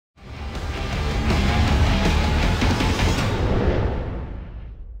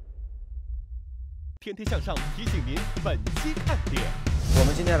天天向上提醒您本期看点。我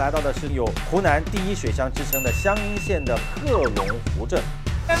们今天来到的是有湖南第一水乡之称的湘阴县的克隆湖镇。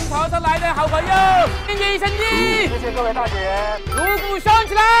跟潮汕来的好朋友，敬你一声敬！谢谢各位大姐。锣鼓响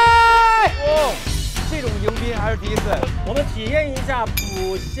起来！哦，这种迎宾还是第一次。我们体验一下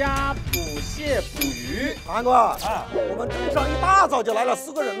捕虾、捕蟹、捕鱼。韩哥啊，我们镇上一大早就来了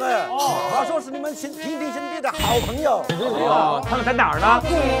4个人哎。哦，他说是你们平地兄弟的好朋友。哦，他们在哪儿呢？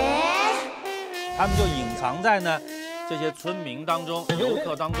他们就隐藏在呢这些村民当中、游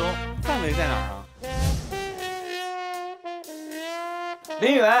客当中。范围在哪儿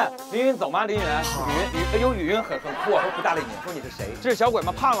啊？林允走吗？林允，雨云很酷，我不搭理你，说你是谁？这是小鬼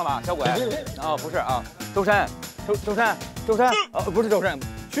吗？胖了吗？小鬼？哦，不是啊，周深，不是周深，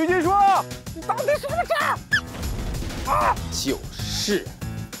徐金说，你到底是不是？啊，就是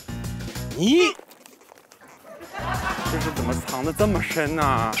你。这是怎么藏得这么深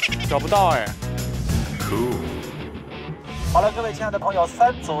呢？找不到哎。好了，各位亲爱的朋友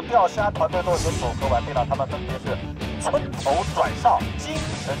，3组钓虾团队都已经组合完毕了，他们分别是村头转少、精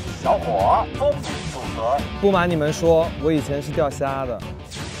神小伙、风云组合。不瞒你们说，我以前是钓虾的。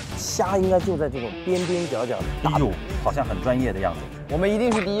虾应该就在这种边边角角。哎呦，好像很专业的样子。我们一定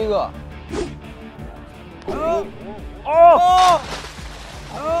是第一个。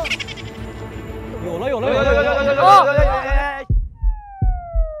有了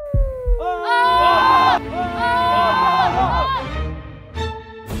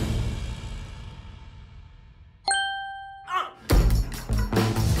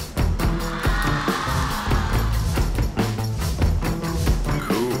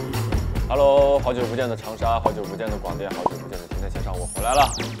！Hello， 好久不见的长沙，好久不见的广电，好久不见的天天线上，我回来了。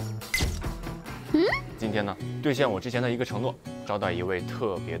今天呢，兑现我之前的一个承诺，招待一位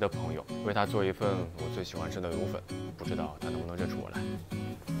特别的朋友，为他做一份我最喜欢吃的卤粉，不知道他能不能认出我来。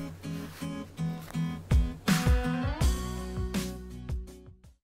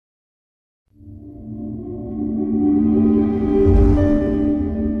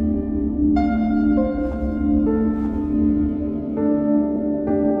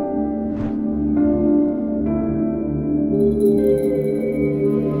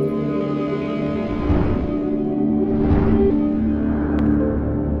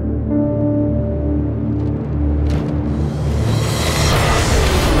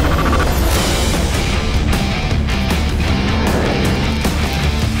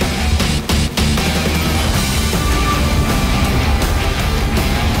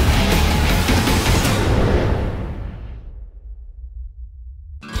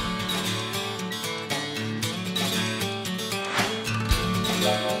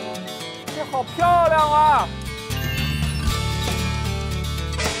好漂亮啊！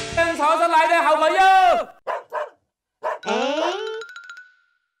跟潮汕来的好朋友，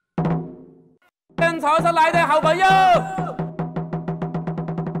跟潮汕来的好朋友，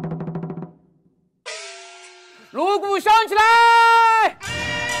锣鼓响起来！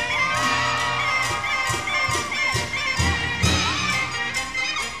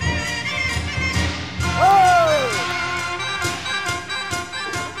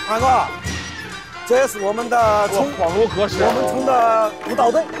韩哥。这是我们的村，恍如隔世。我们村的舞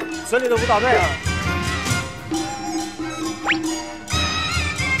蹈队，村里的舞蹈队。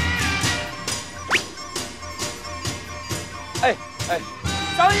哎，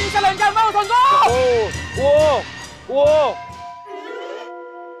响应下人家冒场中！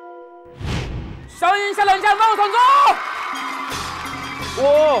响应下人家冒场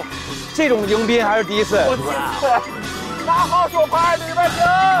中！这种迎宾还是第一次。我第一次。拿好手牌，里边请。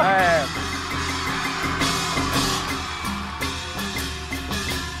哎。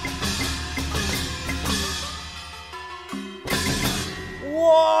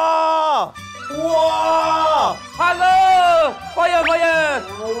哇 ！Hello， 欢迎！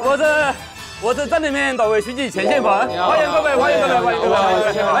我是镇里面导委徐记前线粉，欢迎各位！欢迎！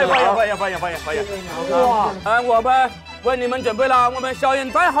哇！我们为你们准备了我们小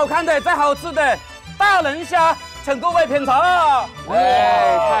眼最好看的、最好吃的大龙虾，请各位品尝。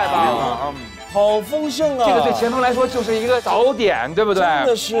哎，太棒了！好丰盛啊！这个对前锋来说就是一个早点，对不对？真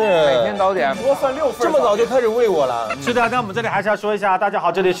的是每天早点，多份6份，这么早就开始喂我了。是的，那我们这里还是要说一下，大家好，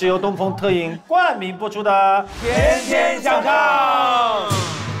这里是由东风特饮冠名播出的《天天向上》。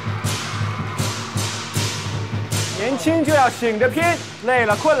年轻就要醒着拼，累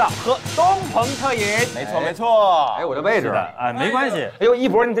了困了喝东鹏特饮。没错。哎，我的位置啊，没关系。哎呦，一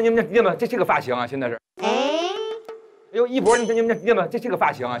博，你怎么这个发型啊？现在是。哎呦，一博，你们这个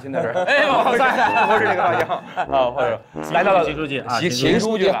发型啊，现在是，哎呦，不是这个发型啊，或者来到了秦书记啊，秦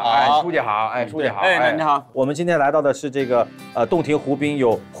书记好，哎，书记好，哎，书记好，哎，你好，我们今天来到的是这个洞庭湖滨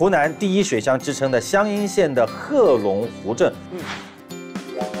有湖南第一水乡之称的湘阴县的贺龙湖镇。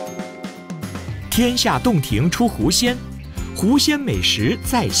天下洞庭出湖仙，湖仙美食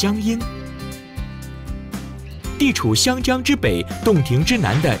在湘阴。地处湘江之北、洞庭之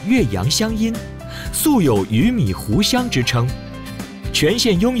南的岳阳湘阴，素有鱼米湖湘之称。全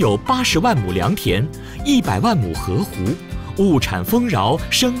县拥有80万亩良田，100万亩河湖，物产丰饶，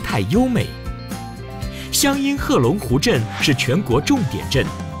生态优美。湘阴贺龙湖镇是全国重点镇，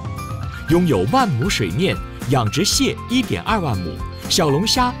拥有万亩水面，养殖蟹1.2万亩，小龙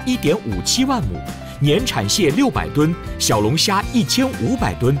虾1.57万亩，年产蟹600吨，小龙虾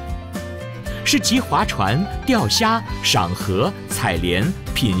1500吨。是集划船、钓虾、赏荷、采莲、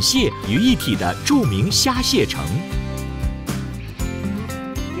品蟹于一体的著名虾蟹城。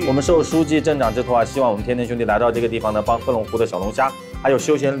我们受书记、镇长之托啊，希望我们天天兄弟来到这个地方呢，帮贺龙湖的小龙虾还有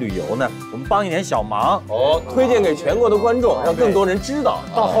休闲旅游呢，我们帮一点小忙哦，推荐给全国的观众，让更多人知道。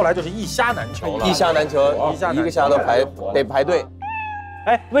到后来就是一虾难求了，一虾难求，一个虾都得排队。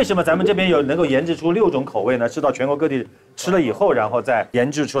哎，为什么咱们这边能够研制出6种口味呢？是到全国各地吃了以后，然后再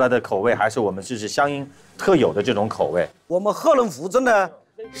研制出来的口味，还是我们是湘阴特有的这种口味？我们贺龙湖镇呢，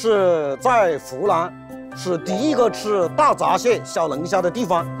是在湖南是第一个吃大闸蟹、小龙虾的地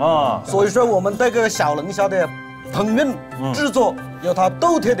方啊，所以说我们这个小龙虾的烹饪制作有它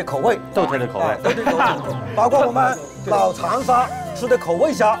独特的口味，独特的口味，包括我们老长沙吃的口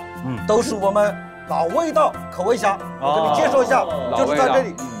味虾，都是我们老味道口味虾。我给你介绍一下，就是在这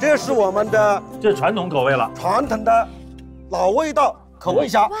里，这是我们的，这是传统口味了，传统的老味道口味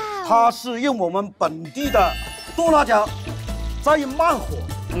虾，它是用我们本地的剁辣椒，再用慢火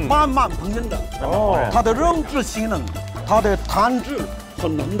慢慢烹饪的。哦，它的肉质鲜嫩，它的汤质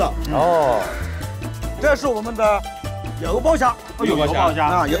很浓的。哦，这是我们的油爆虾，油爆虾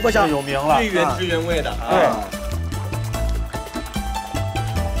啊，油爆虾有名了，最原汁原味的。对。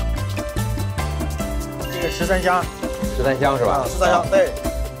这个13香，13香是吧？13香，对。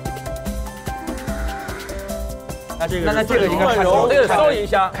那这个应该看这个烧鱼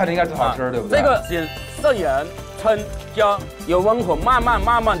虾，看着应该是好吃，对不对？这个是食盐、葱、姜，有温火慢慢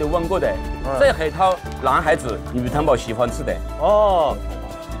的煨过的。这黑头男孩子女同胞喜欢吃的。哦，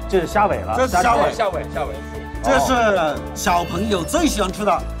这是虾尾了，这是虾尾，这是小朋友最喜欢吃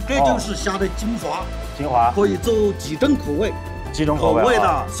的，这就是虾的精华，可以做几种口味，口味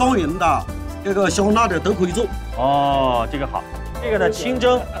的、双元的、这个香辣的都可以做。哦，这个好。这个呢，清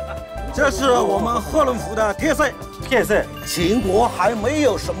蒸，这是我们贺龙湖的特色，全国还没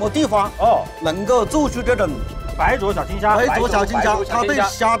有什么地方能够做出这种白灼小青虾，它对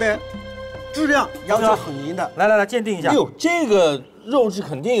虾的质量要求很严的。来鉴定一下。哟，这个肉质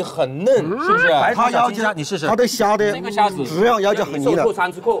肯定很嫩，是不是？它要求你试试，它对虾的这个虾子质量要求很严的。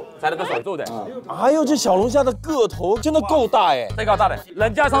30克才能够手做的。哎呦，这小龙虾的个头真的够大哎，最高大的。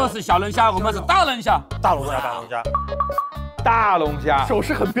人家说的是小龙虾，我们是大龙虾。大龙虾，手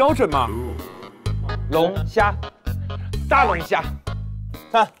势很标准嘛。龙虾，大龙虾。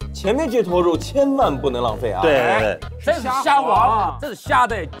看前面这坨肉千万不能浪费啊！对，这是虾王，这是虾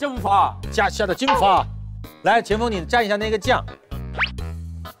的精华，虾的精华。来，前锋你蘸一下那个酱。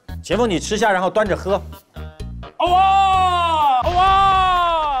前锋你吃下，然后端着喝。哇！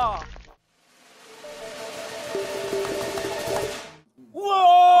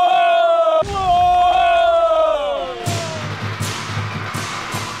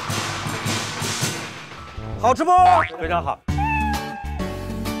好吃不？非常好。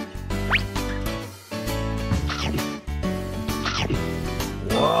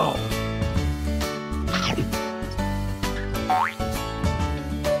哇！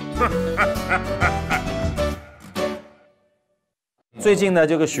最近呢，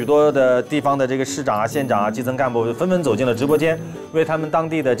这个许多的地方的这个市长啊、县长啊、基层干部纷纷走进了直播间，为他们当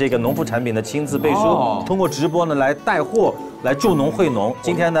地的这个农副产品的亲自背书，通过直播呢来带货，来助农惠农。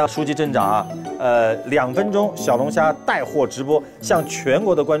今天呢，书记镇长啊，2分钟小龙虾带货直播，向全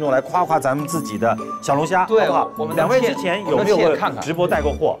国的观众来夸夸咱们自己的小龙虾，对，好不好？我们2位之前有没有直播带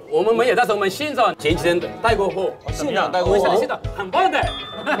过货？我们没有，但是我们县长前几天带过货，县长带过货，县长很棒的。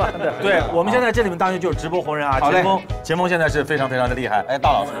对，我们现在这里面当然就是直播红人啊，前锋现在是非常的厉害。哎，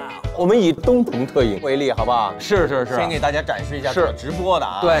大老师，我们以东鹏特饮为例，好不好？是，先给大家展示一下直播的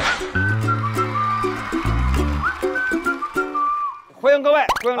啊。对。欢迎各位，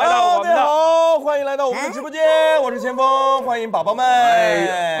欢迎来到我们的。大家好，欢迎来到我们的直播间，我是前锋，欢迎宝宝们。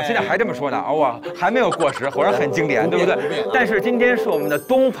我现在还这么说呢，我还没有过时，果然很经典，对不对？但是今天是我们的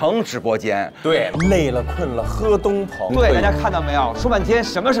东鹏直播间，对，累了困了喝东鹏。对，大家看到没有？说半天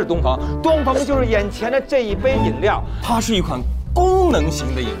什么是东鹏？东鹏就是眼前的这一杯饮料，它是一款功能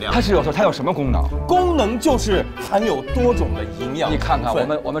型的饮料。它有什么功能？功能就是含有多种的营养。你看看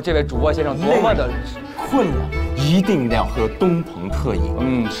我们这位主播先生多么的困了，一定要喝东鹏特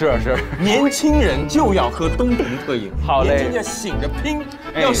饮。是。年轻人就要喝东鹏特饮。好嘞，年轻人要醒着拼，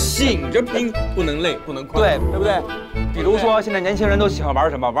要醒着拼，不能累，不能困。对不对？比如说现在年轻人都喜欢玩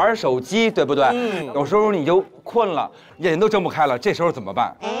什么？玩手机，对不对？有时候你就困了，眼睛都睁不开了，这时候怎么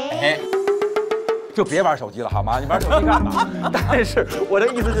办？就别玩手机了好吗？你玩手机干嘛？但是我的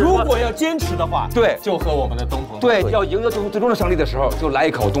意思是，如果要坚持的话，对，就喝我们的东鹏。对，要赢得最终的胜利的时候，就来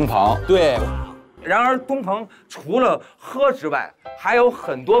一口东鹏。对。然而东鹏除了喝之外，还有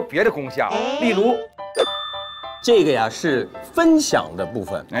很多别的功效，例如，这个呀是分享的部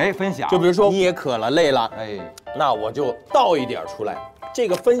分。分享。就比如说你也渴了累了，那我就倒一点出来。这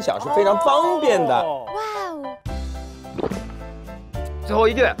个分享是非常方便的。最后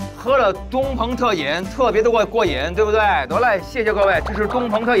一句，喝了东鹏特饮，特别的过瘾，对不对？得嘞，谢谢各位，这是东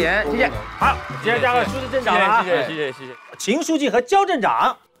鹏特饮，谢谢。好，接下来书记镇长了啊，谢谢。秦书记和焦镇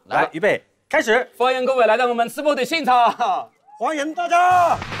长来，预备，开始。欢迎各位来到我们直播的现场，欢迎大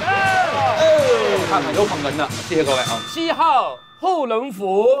家。看看有捧哏的，谢谢各位啊。7号后龙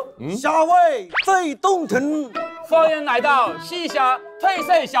府，下位最动听。欢迎来到西峡特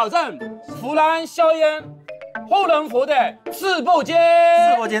色小镇湖南硝烟后龙府的直播间。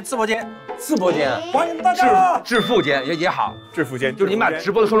欢迎大家。致富间也好，致富间就是你们把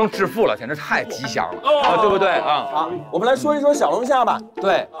直播都说成致富了，简直太吉祥了，对不对啊？好，我们来说一说小龙虾吧。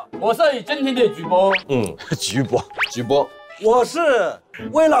对，我是今天的主播。举播。我是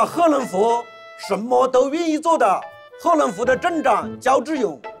为了贺龙福什么都愿意做的贺龙福的镇长焦志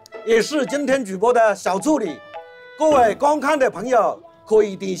勇，也是今天主播的小助理。各位观看的朋友可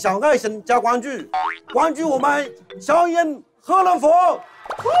以点小爱心加关注，关注我们硝烟贺龙福。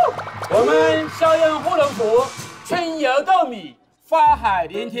我们硝烟贺龙福春游稻米，花海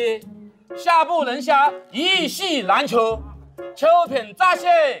连天，夏布人虾一系难求，秋品乍蟹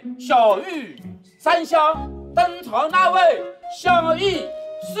小玉三香，登场那位香溢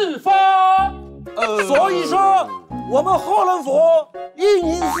四方。所以说我们贺龙福一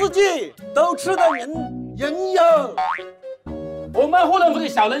年四季都吃得人有。我们贺龙福的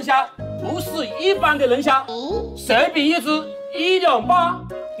小龙虾不是一般的龙虾，随便一只1两8，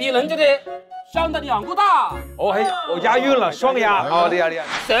比人家的香的2个大。我押韵了，双押，好厉害。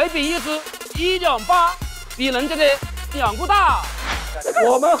随便一只1两8，比人家的2个大。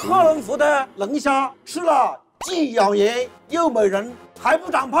我们贺龙福的龙虾吃了既养颜又美人，还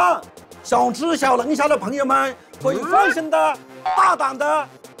不长胖。想吃小龙虾的朋友们可以放心的、大胆的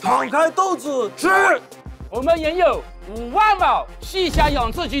敞开肚子吃。我们原有5万亩西峡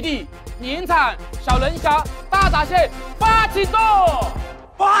养殖基地，年产小龙虾、大闸蟹8斤多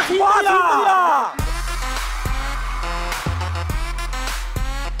，8斤呀！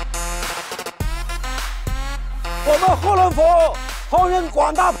我们贺龙福欢迎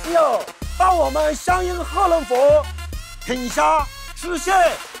广大朋友到我们香烟贺龙福品虾、吃蟹、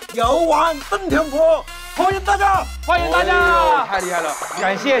游玩登天坡，欢迎大家！太厉害了！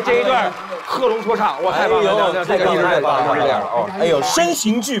感谢这一段贺龙说唱，哇，太棒了！这个一直在棒，就是这样哦。哎呦，身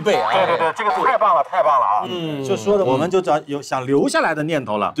形俱备啊！对，这个太棒了啊！就说的我们就有想留下来的念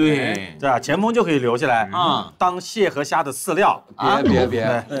头了。对啊，前锋就可以留下来当蟹和虾的饲料。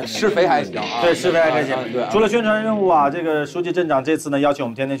别，施肥还行啊。对，施肥还可以。除了宣传任务啊，这个书记镇长这次呢邀请我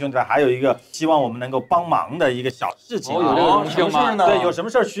们天天兄弟来，还有一个希望我们能够帮忙的一个小事情。有这个荣幸吗？对，有什么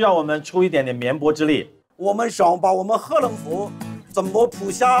事儿需要我们出一点点绵薄之力？我们想把我们贺龙福怎么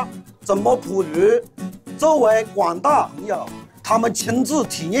捕虾、怎么捕鱼，作为广大朋友他们亲自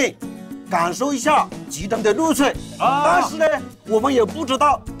体验、感受一下其中的乐趣。但是呢，我们也不知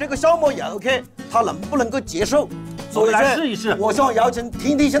道这个项目游客他能不能够接受，所以来试一试。我想邀请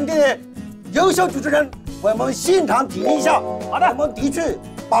天天兄弟的优秀主持人为我们现场体验一下，我们提出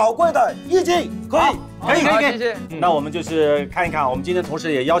宝贵的意见。可以，谢谢。那我们就是看一看，我们今天同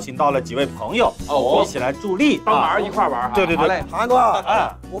时也邀请到了几位朋友一起来助力帮忙一块玩。对，韩哥，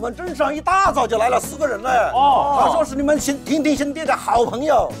我们镇上一大早就来了4个人了。他说是你们天天兄弟的好朋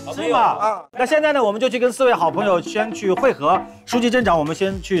友，是吗？那现在呢，我们就去跟4位好朋友先去会合。书记镇长，我们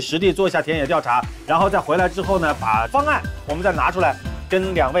先去实地做一下田野调查，然后再回来之后呢，把方案我们再拿出来，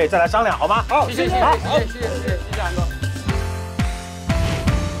跟2位再来商量，好吗？好，谢谢韩哥。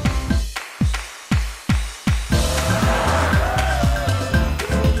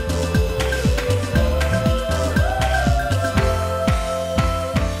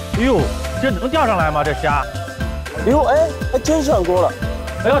哎呦，这能钓上来吗？这虾？哎呦，哎，还真上钩了。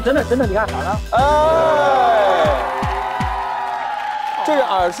哎呦，真的，你看好了。哎，这个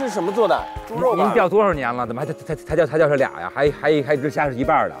饵是什么做的？猪肉吧？您钓多少年了？怎么才钓上俩呀？还一只虾是一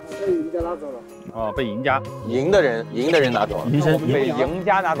半的。被赢家拿走了。哦，被赢家。赢的人拿走了。被赢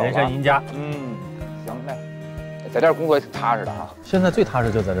家拿走了。人生赢家。嗯，行嘞，在这儿工作也挺踏实的啊。现在最踏实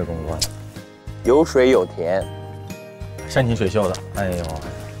就在这工作。有水有田，山清水秀的。哎呦，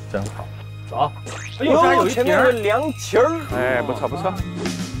真好。走。哎呦，这还有一瓶前面是凉旗儿。哎，不错不错。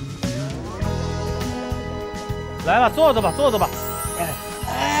来了，坐着吧。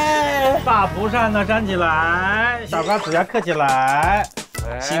哎，大蒲扇呢扇起来，小瓜子牙嗑起来，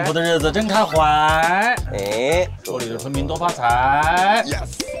幸福的日子真开怀。哎，手里的村民多发财。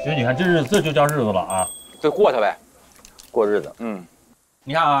其实你看，这就叫日子了啊，就过它呗，过日子。嗯，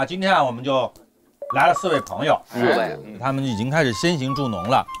你看啊，今天啊，我们就来了4位朋友4位，他们已经开始先行助农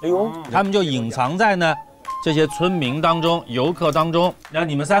了。哎呦，他们就隐藏在呢这些村民当中、游客当中。那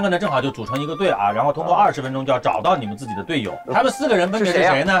你们3个呢，正好就组成一个队啊，然后通过20分钟就要找到你们自己的队友。他们4个人分别是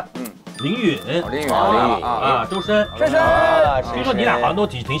谁呢？林允、周深。听说你俩好像都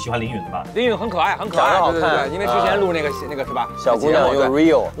挺喜欢林允的吧？林允很可爱，很可爱，对，因为之前录那个是吧？小姑娘又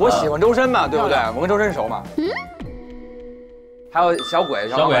real， 我喜欢周深嘛，对不对？我跟周深熟嘛。还有小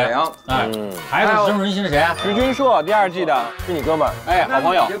鬼，哎，还有深入人心的谁啊？徐君硕第2季的是你哥们儿，哎，好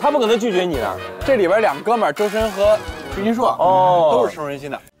朋友，他不可能拒绝你的。这里边2个哥们儿，周深和徐君硕，哦，都是深入人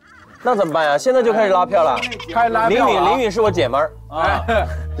心的。那怎么办呀？现在就开始拉票了。开始拉票了。林允是我姐们儿啊，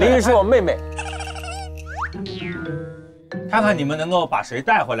林允是我妹妹。看看你们能够把谁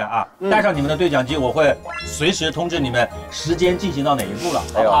带回来啊？带上你们的对讲机，我会随时通知你们时间进行到哪一步了，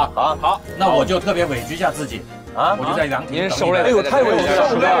好不好？好，那我就特别委屈一下自己啊，我就在凉亭。您受累了，哎呦，太委屈了，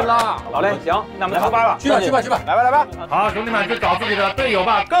受累了。好嘞，行，那我们出发吧。去吧，来吧。好，兄弟们，去找自己的队友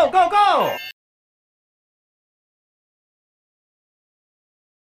吧 ，Go Go Go！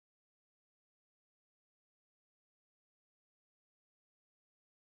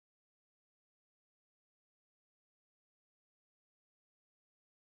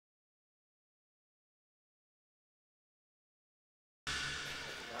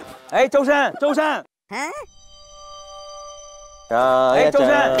哎，周深，哎，周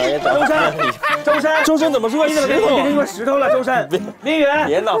深，怎么说？你怎么变成一块石头了？周深，林允，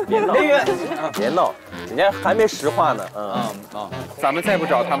别闹，别闹，人家还没石化呢。咱们再不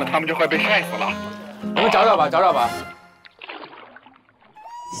找他们，他们就快被晒死了。我们找找吧。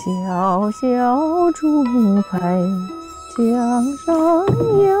小小竹排江上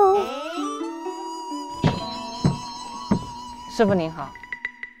游。师傅您好。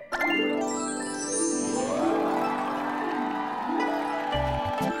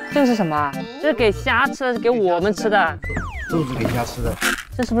这个是什么啊？这是给虾吃的，给我们吃的。都是给虾吃的。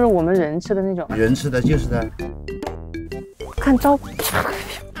这是不是我们人吃的那种？人吃的就是的。看招，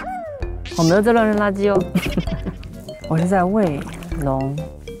我没有在乱扔垃圾哦。我是在喂龙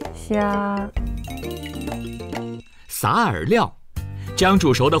虾。撒饵料，将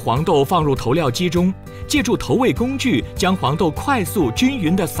煮熟的黄豆放入投料机中，借助投喂工具将黄豆快速均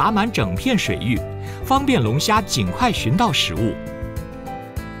匀地撒满整片水域，方便龙虾尽快寻到食物。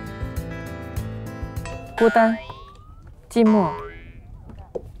孤单、寂寞、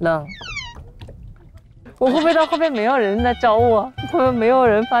冷，我会不会到后面没有人来找我？会不会没有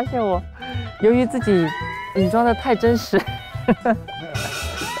人发现我？由于自己伪装的太真实，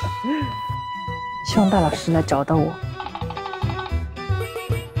希望大老师来找到我。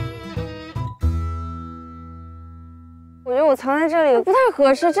我觉得我藏在这里不太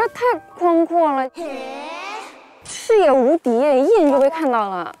合适，这太宽阔了，视野无敌，一眼就被看到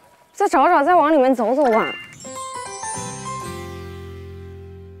了。再找找，再往里面走走吧。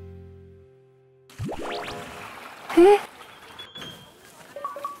哎，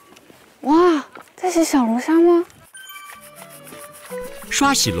哇，这是小龙虾吗？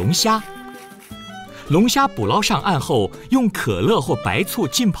刷洗龙虾。龙虾捕捞上岸后，用可乐或白醋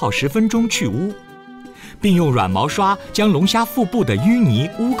浸泡10分钟去污，并用软毛刷将龙虾腹部的淤泥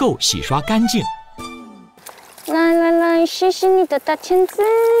污垢洗刷干净。来，洗洗你的大钳子。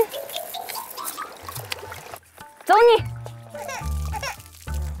走你！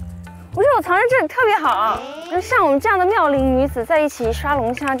我觉得我藏在这里特别好，就像我们这样的妙龄女子在一起刷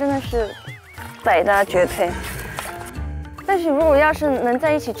龙虾，真的是百搭绝配。但是如果要是能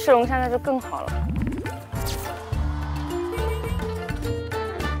在一起吃龙虾，那就更好了。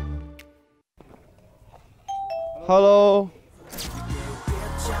Hello。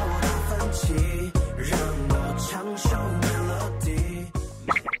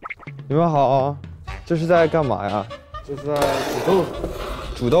你们好，这是在干嘛呀？这是在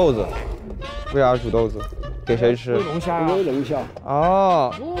煮豆子，为啥煮豆子？给谁吃？龙虾，煨龙虾。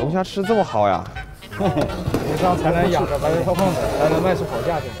哦，龙虾吃这么好呀？这样才能养着白白胖胖的，才能卖出好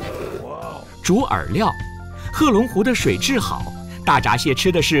价钱。煮饵料，贺龙湖的水质好，大闸蟹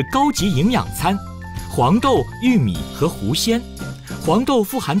吃的是高级营养餐，黄豆、玉米和湖鲜。黄豆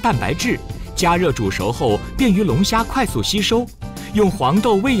富含蛋白质，加热煮熟后便于龙虾快速吸收。用黄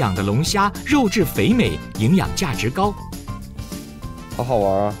豆喂养的龙虾肉质肥美，营养价值高。好好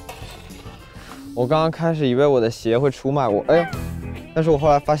玩啊！我刚刚开始以为我的鞋会出卖我，哎呦！但是我后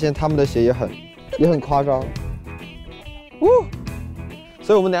来发现他们的鞋也很夸张。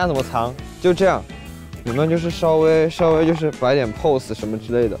所以我们等下怎么藏？就这样，你们就是稍微就是摆点 pose 什么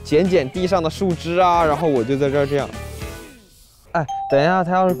之类的，捡地上的树枝啊，然后我就在这儿这样。哎，等一下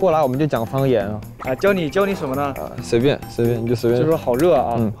他要是过来，我们就讲方言啊。啊，教你什么呢？随便，你就随便。就说好热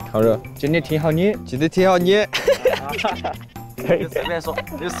啊。好热。今天挺好捏。今天挺好捏。你随便说，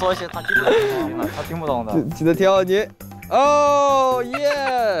你说一些他听不懂的，他听不懂的。今天挺好捏。哦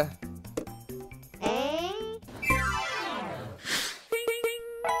耶！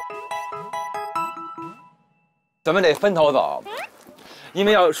咱们得分头走，因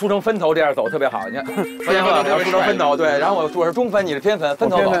为要梳成分头这样走特别好。你看，分头要梳成分头，对。然后我是中分，你是偏分，分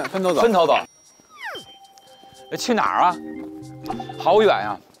头走，分头走。去哪儿啊？好远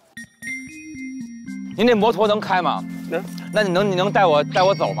呀！您那摩托能开吗？能。那你能带我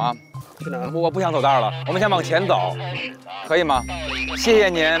走吗？去哪儿？我不想走道了，我们先往前走，可以吗？谢谢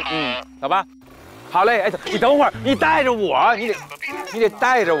您，走吧。好嘞，哎，你等会儿，你带着我，你得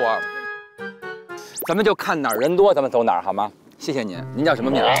带着我。咱们就看哪儿人多，咱们走哪儿好吗？谢谢您，您叫什么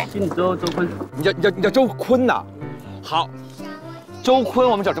名？周坤。你叫周坤呐？好，周坤，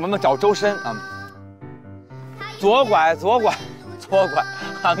我们找什么？找周深啊。左拐，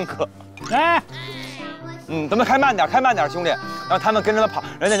安哥。哎。咱们开慢点，兄弟。然后他们跟着他跑，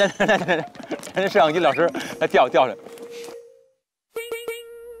人家摄像机老师来吊着。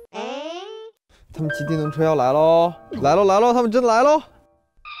他们骑电动车要来喽！来喽！他们真来喽！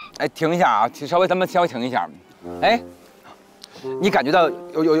哎，停一下啊，咱们稍微停一下。哎，你感觉到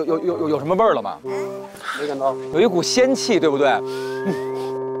有什么味儿了吗？没感到。有一股仙气，对不对？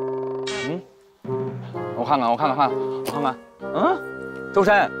我看看。周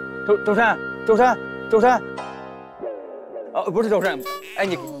深。不是周深。哎，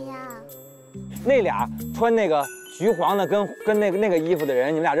你那俩穿那个橘黄的跟那个衣服的人，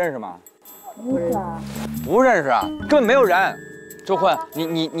你们俩认识吗？不认识啊，根本没有人。周坤，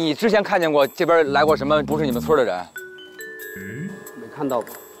你之前看见过这边来过什么不是你们村的人？没看到过。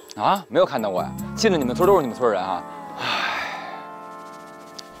啊，没有看到过呀。进了你们村都是你们村人啊。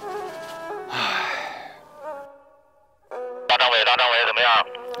大张伟怎么样？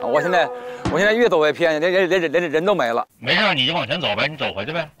我现在越走越偏，连人都没了。没事，你就往前走呗，你走回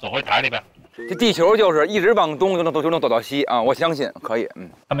去呗，走回台里呗。这地球就是一直往东就能走到西啊！我相信可以。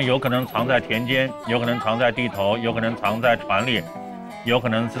他们有可能藏在田间，有可能藏在地头，有可能藏在船里，有可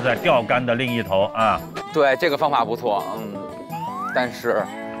能是在钓竿的另一头啊。对，这个方法不错，但是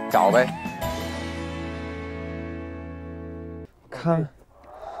找呗。看，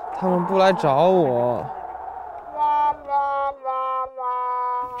他们不来找我。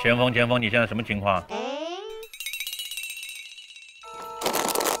前锋，你现在什么情况？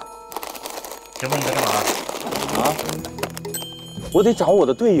前锋，你在干嘛？啊？我得找我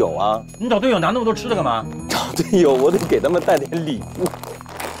的队友啊！你找队友拿那么多吃的干嘛？找队友，我得给他们带点礼物，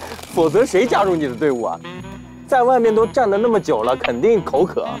否则谁加入你的队伍啊？在外面都站了那么久了，肯定口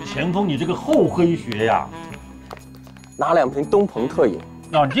渴。前锋，你这个厚黑学呀！拿2瓶东鹏特饮。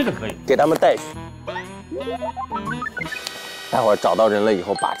啊，这个可以，给他们带去。待会儿找到人了以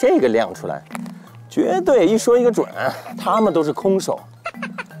后，把这个亮出来，绝对一说一个准。他们都是空手，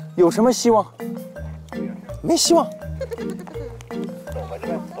有什么希望？没希望。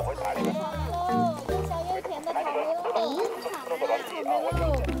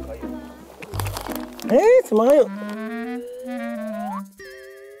哎，怎么还有？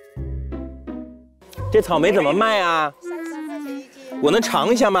这草莓怎么卖啊？33块钱一斤。我能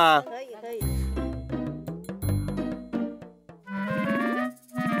尝一下吗？可以。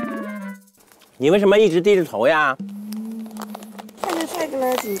你为什么一直低着头呀？看着帅哥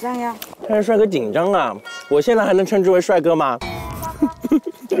了，紧张呀。看着帅哥紧张啊！我现在还能称之为帅哥吗？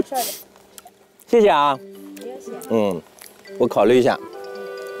挺帅的。谢谢啊。不用谢。我考虑一下。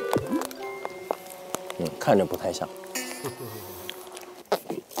看着不太像。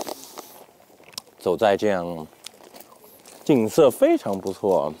走在这样景色非常不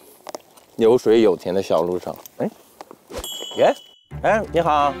错、有水有田的小路上，哎，你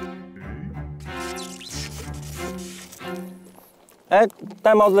好。哎，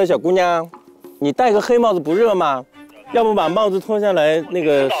戴帽子的小姑娘，你戴个黑帽子不热吗？要不把帽子脱下来，那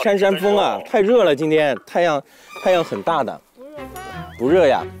个扇扇风啊，太热了，今天太阳很大的。不热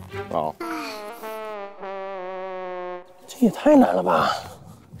呀？哦，这也太难了吧！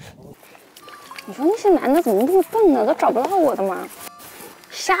你说那些男的怎么这么笨呢？都找不到我的吗？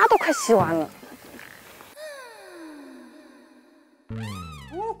虾都快洗完了。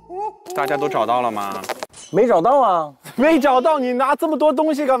大家都找到了吗？没找到啊！没找到，你拿这么多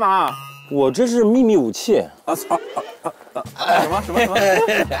东西干嘛？我这是秘密武器。什么？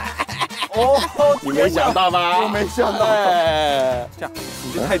哦，你没想到吧？我没想到。哎，这样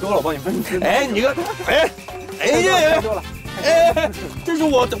你这太多了，我帮你分支。哎，你个，哎呀，太多了。哎，这是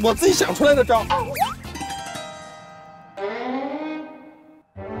我自己想出来的招。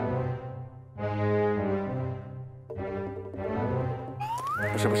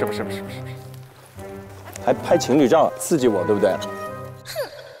不是，还拍情侣照刺激我，对不对？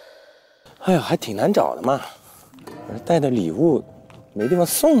哎呀，还挺难找的嘛。而带的礼物没地方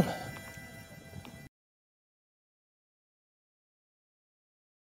送呢。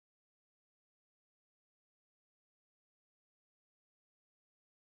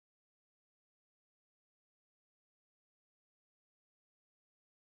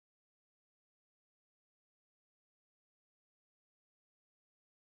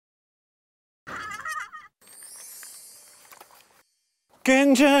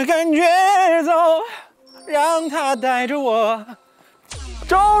跟着感觉走，让它带着我。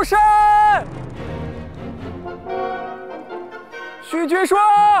周深，许菊说，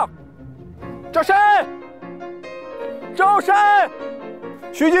周深，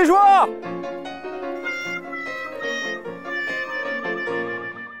许菊说。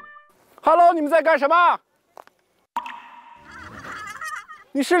Hello， 你们在干什么？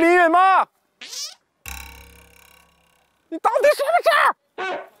你是林允吗？你到底是不是？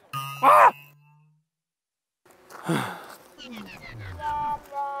啊！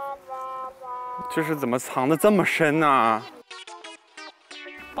这是怎么藏得这么深呢？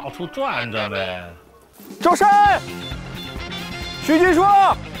到处转转呗。周深，许菊说。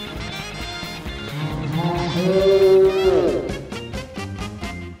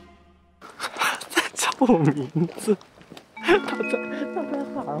在叫我名字，他在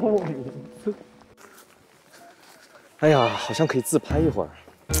喊我名字。哎呀，好像可以自拍一会儿，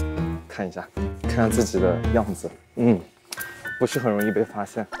看一下自己的样子，不是很容易被发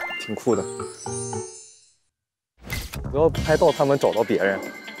现，挺酷的。不要拍到他们找到别人，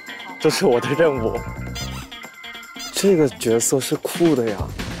这是我的任务。这个角色是酷的呀，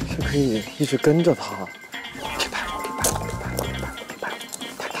是可以一直跟着他。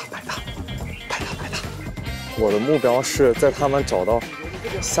我的目标是在他们找到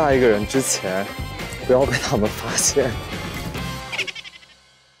下一个人之前，不要被他们发现。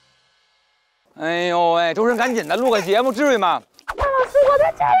哎呦喂，周深，赶紧的，录个节目至于吗？大老师，我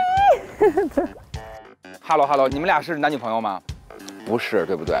在这里。Hello， 你们俩是男女朋友吗？不是，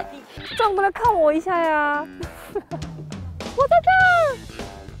对不对？转过来看我一下呀！我在这儿。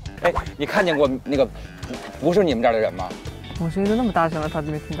哎，你看见过那个不是你们这儿的人吗？我声音都那么大声了，他都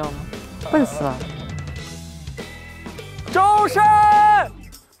没听到吗？笨死了！周深，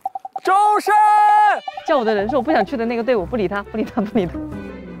叫我的人是我不想去的那个队伍，不理他。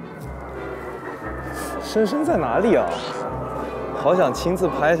深深在哪里啊？好想亲自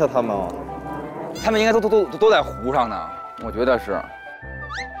拍一下他们哦。他们应该都在湖上呢，我觉得是。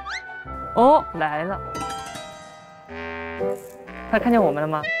哦，来了。他看见我们了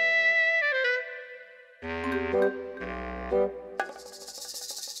吗？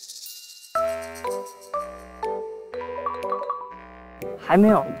还没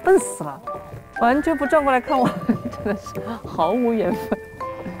有，笨死了，完全不转过来看我，真的是毫无缘分。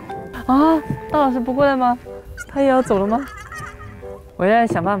啊，大老师不过来吗？他也要走了吗？我要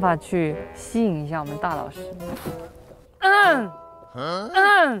想办法去吸引一下我们大老师。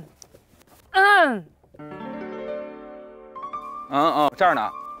这儿呢。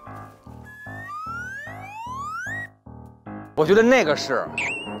我觉得那个是，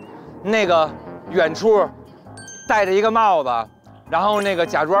那个远处戴着一个帽子，然后那个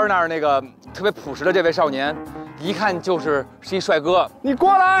假装那儿那个特别朴实的这位少年，一看是一帅哥。你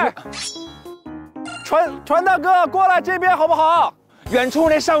过来，传大哥过来这边好不好？远处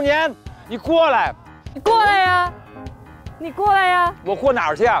那少年，你过来，你过来呀！你过来呀！我过哪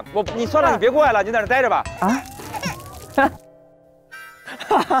儿去啊？你算了，你别过来了，你在那待着吧。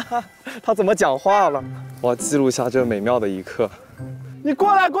他怎么讲话了？我要记录下这美妙的一刻。你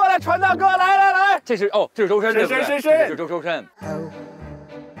过来，传大哥，来！这是周深，谁？这是周深。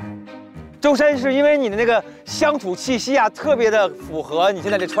周深是因为你的那个乡土气息啊，特别的符合你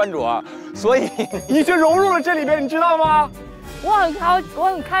现在这穿着，所以你就融入了这里边，你知道吗？我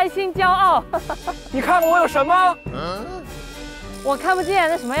很开心，骄傲。你看我有什么？我看不见，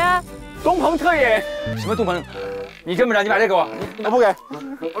那什么呀？东鹏特饮。什么东鹏？你这么着，你把这给我，我不给，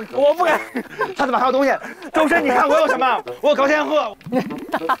我不给。他怎么还有东西？周深，你看我有什么？我有高天鹤。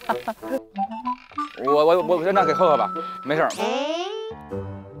我让他给赫赫吧，没事。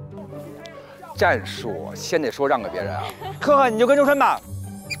战术先得说让给别人啊。赫赫，你就跟周深吧。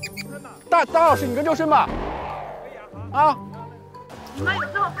大老师，你跟周深吧。啊。你们有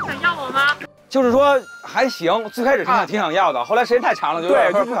这么不想要我吗？就是说还行，最开始挺想要的，后来时间太长了，就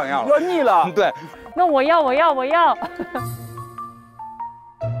不想要了，有点腻了。对。那我要。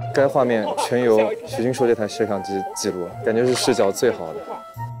该画面全由徐静说这台摄像机记录，感觉是视角最好的。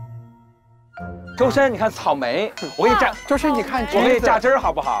周深，你看草莓，我给你榨。周深，你看，我给你榨汁儿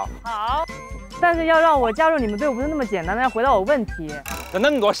好不好？好。但是要让我加入你们队伍不是那么简单的，要回答我问题。有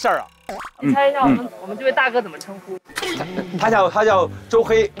那么多事儿啊！你猜一下我们这位大哥怎么称呼？他叫周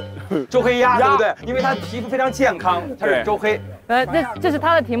黑，周黑鸭，对不对？因为他皮肤非常健康，他是周黑。这是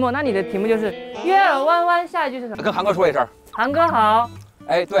他的题目，那你的题目就是月儿弯弯，下一句是什么？跟韩哥说一声。韩哥好。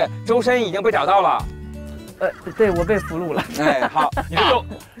哎，对，周深已经被找到了。对我被俘虏了。哎，好，你是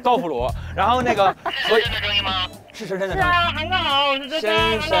豆腐乳，然后那个，所以声音吗？是深深的。是啊，韩哥好，我是周深。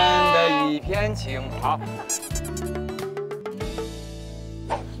深深的一片情，好。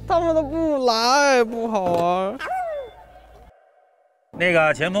他们都不来，不好玩。那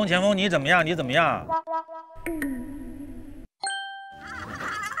个前锋，你怎么样？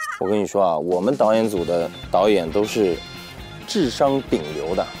我跟你说啊，我们导演组的导演都是智商顶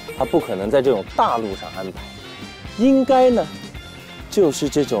流的，他不可能在这种大路上安排，应该呢，就是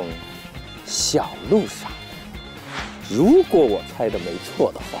这种小路上。如果我猜的没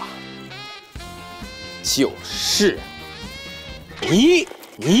错的话，就是你。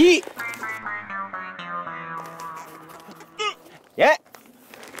耶，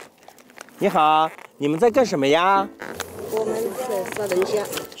你好，你们在干什么呀？我们在刷龙虾。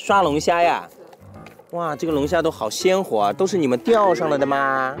刷龙虾呀？哇，这个龙虾都好鲜活啊，都是你们钓上来的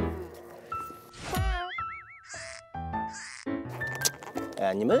吗？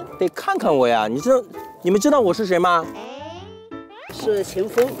哎，你们得看看我呀！你们知道我是谁吗？是前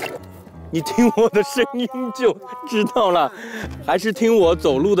锋。你听我的声音就知道了，还是听我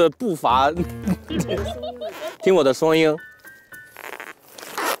走路的步伐，听我的声音。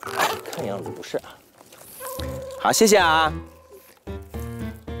看样子不是啊。好，谢谢啊。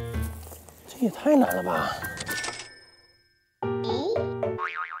这也太难了吧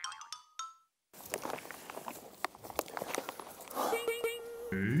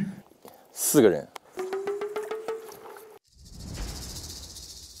！4个人。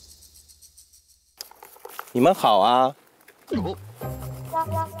你们好啊！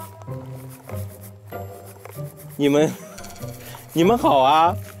你们好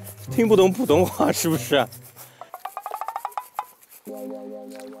啊！听不懂普通话是不是？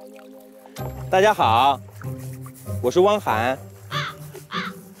大家好，我是汪涵。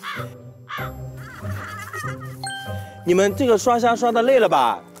你们这个刷虾刷的累了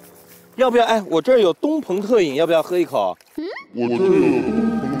吧？要不要？哎，我这儿有东鹏特饮，要不要喝一口？我这儿有东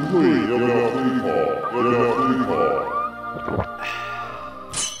鹏特饮，要不要喝一口？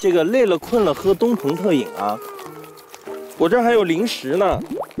这个累了困了喝东鹏特饮啊！我这儿还有零食呢，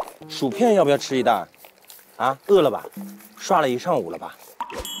薯片要不要吃一袋？啊，饿了吧？刷了一上午了吧？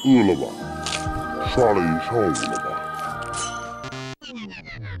饿了吧？刷了一上午了吧？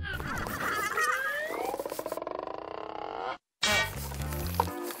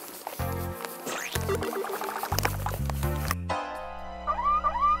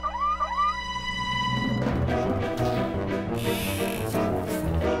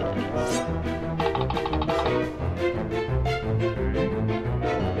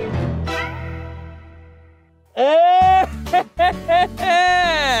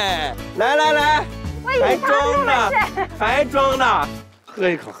来，还装呢，喝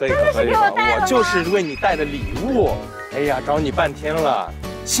一口，我就是为你带的礼物。哎呀，找你半天了，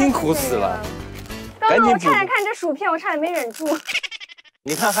辛苦死了。刚刚我差点看这薯片，我差点没忍住。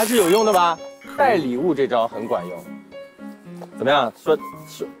你看还是有用的吧？带礼物这招很管用。怎么样？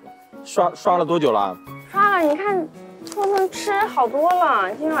刷了多久了？刷了，你看都能吃好多了，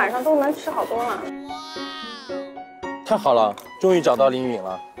今天晚上都能吃好多了。太好了，终于找到林允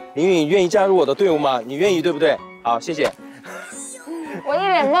了。林允愿意加入我的队伍吗？你愿意对不对？好，谢谢。我一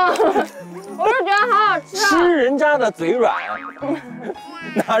脸懵，我是觉得好好吃啊。吃人家的嘴软，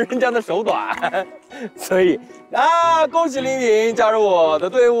拿人家的手短，所以啊，恭喜林允加入我的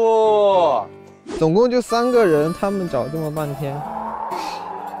队伍。总共就3个人，他们找这么半天。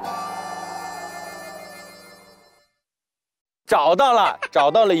找到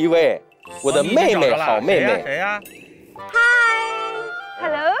了一位，我的妹妹，好妹妹。谁呀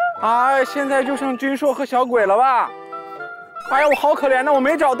？Hello。哎，现在就剩君硕和小鬼了吧？哎呀，我好可怜呐，我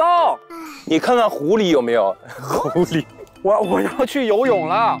没找到。你看看湖里有没有？湖里，我要去游泳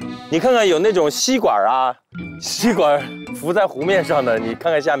了。你看看有那种吸管啊，吸管浮在湖面上的，你看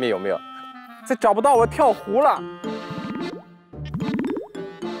看下面有没有？这找不到，我跳湖了。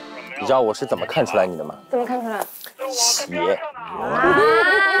你知道我是怎么看出来你的吗？怎么看出来？鞋。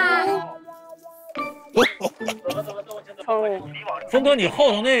峰哥，你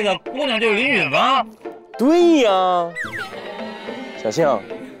后头那个姑娘就是林允吗？对呀。小象。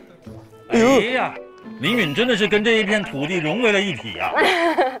哎呀，林允真的是跟这一片土地融为了一体呀。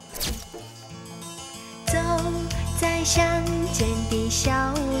走在乡间的小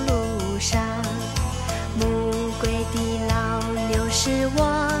路上，暮归的老牛是我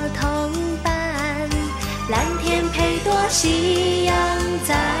同伴，蓝天配朵夕阳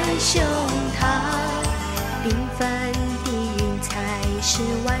在胸膛，缤纷的云彩是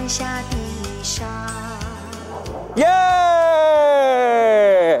晚霞的衣裳。耶！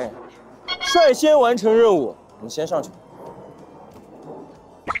率先完成任务，你先上去。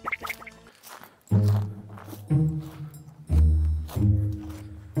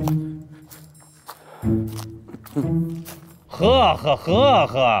呵，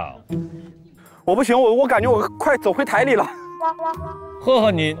我不行，我感觉我快走回台里了。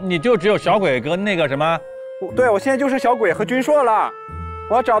呵，你就只有小鬼跟那个什么？对，我现在就是小鬼和君硕了，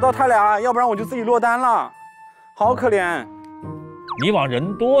我要找到他俩，要不然我就自己落单了，好可怜。你往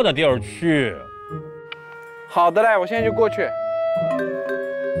人多的地儿去。好的嘞，我现在就过去。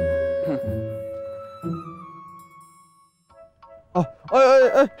哦，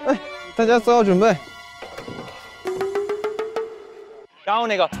哎，大家做好准备。然后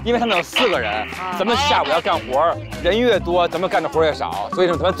那个，因为他们有4个人，咱们下午要干活，人越多，咱们干的活越少，所以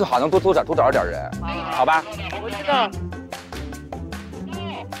咱们最好能多找点人，好吧？我知道。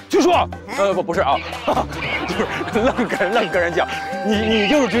君硕，不是啊，就是愣跟人讲，你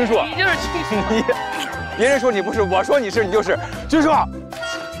就是君硕，你就是君硕，你别人说你不是，我说你是，你就是君硕。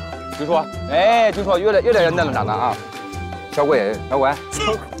君硕，哎，君硕越来越嫩了长得啊。小鬼，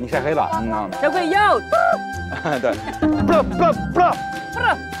你晒黑了，小鬼哟，对，不。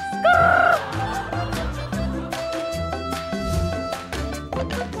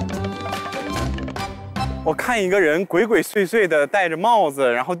我看一个人鬼鬼祟祟的戴着帽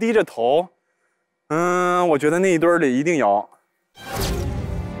子，然后低着头，我觉得那一堆里一定有。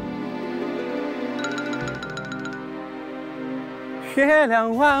月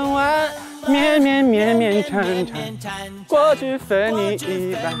亮弯弯，绵缠，过去分你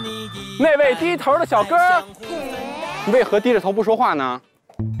一半。那位低头的小哥，为何低着头不说话呢？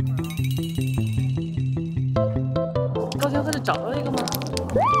高天鹤是找到了一个吗？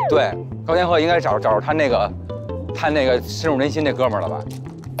对，高天鹤应该找着他那个深入人心那哥们儿了吧？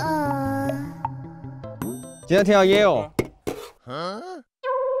今天听到也有。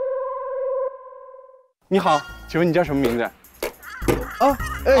你好，请问你叫什么名字？啊，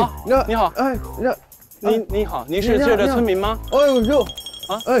哎，你好，哎，你好，您是这的村民吗？哎呦，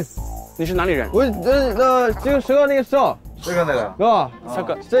哎，你是哪里人？我这个蛇那个蛇，这个那个是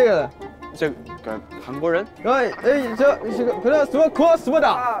吧？这个韩国人。哎，这个可能什么科什么的，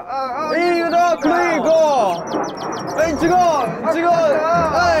一个可以个，哎，这个，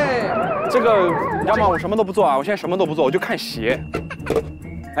哎，这个你知道吗？我什么都不做啊，我现在什么都不做，我就看鞋。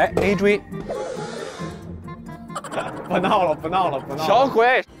哎 ，A 追。不闹了。小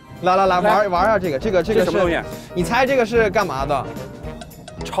鬼，来玩下这个是什么东西？你猜这个是干嘛的？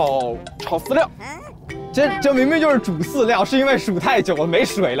炒饲料。这明明就是煮饲料，是因为煮太久了没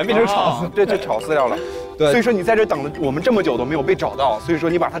水了，变成炒对，就炒饲料了。对，所以说你在这等了我们这么久都没有被找到，所以说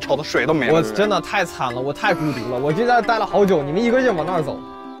你把它炒的水都没了。我真的太惨了，我太孤独了，我就在这待了好久，你们一个劲往那儿走。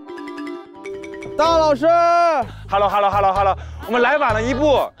大老师 ，Hello， 我们来晚了一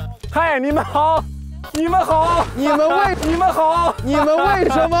步。嗨，你们好。你们好，你们为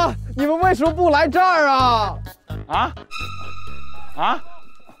什么不来这儿啊？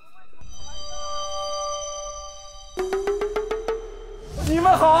你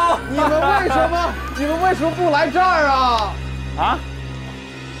们好，你们为什么不来这儿啊？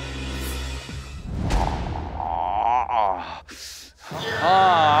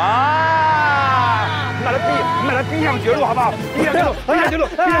你把它逼上绝路，好不好？逼上绝路，逼上绝路，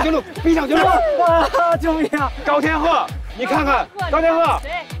逼上绝路，逼上绝路！哇，救命啊！高天鹤，你看看高天鹤，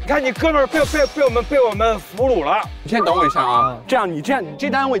你看你哥们儿被我们俘虏了。你先等我一下啊，你这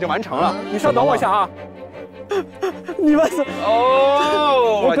单我已经完成了，你稍等我一下啊。你们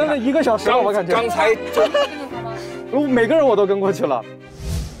哦，我跟了1个小时了，我感觉。刚才就，每个人我都跟过去了。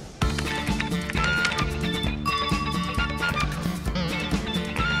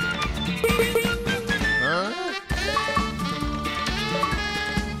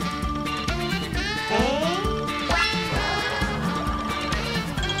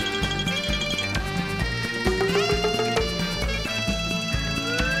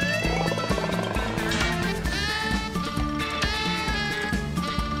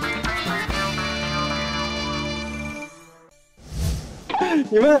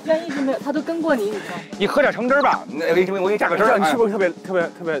你们居然一直没有，他都跟过你，你知道吗？你喝点橙汁吧，我给你榨个汁儿。你是不是特别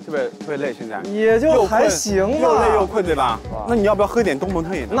累？现在也就还行吧，又累又困，对吧？那你要不要喝一点东鹏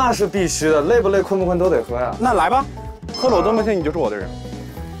特饮？那是必须的，累不累、困不困都得喝呀。那来吧，喝了我东鹏特饮，你就是我的人。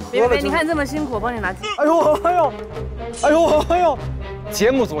别，你看你这么辛苦，我帮你拿。哎呦！节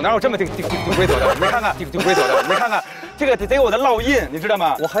目组哪有这么定规则的？你看看定规则的，你看看这个得有我的烙印，你知道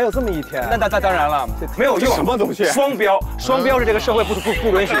吗？我还有这么一天。那当然了，没有用。什么东西？双标是这个社会不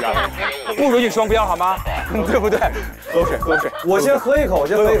允许的，不允许双标好吗？对不对？喝水。我先喝一口，我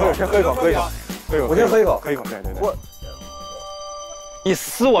先喝一口。我先喝一口。对。我，你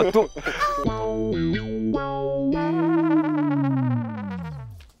撕我肚。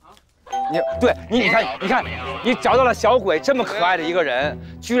你看，你找到了小鬼这么可爱的一个人，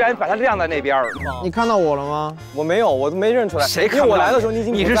居然把他晾在那边。你看到我了吗？我没有，我都没认出来。谁看？我来的时候你已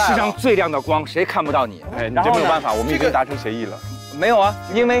经你是世上最亮的光，谁看不到你？哎，你这没有办法，我们已经达成协议了。没有啊，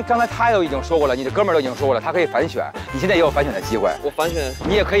因为刚才他都已经说过了，你的哥们儿都已经说过了，他可以反选，你现在也有反选的机会。我反选，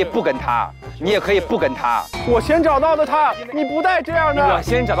你也可以不跟他，我先找到的他，你不带这样的。我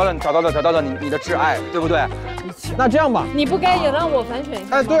先找到了你的挚爱，对不对？那这样吧，你不该也让我反选一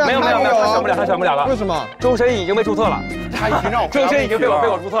下。哎，对啊，没有，他选不了了。为什么？周深已经被注册了，他已经让我周深已经被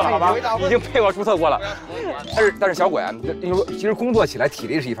我注册了，好吧？已经被我注册过了。但是小鬼啊，其实工作起来体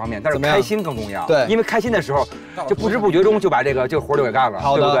力是一方面，但是开心更重要。对，因为开心的时候，就不知不觉中就把这个活就给干了，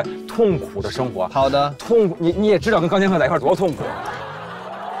对不对？痛苦的生活，好的，痛苦，你也知道跟高天鹤在一块多痛苦。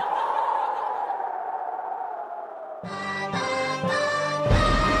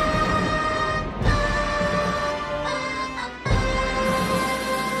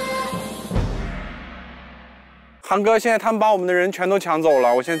韩哥，现在他们把我们的人全都抢走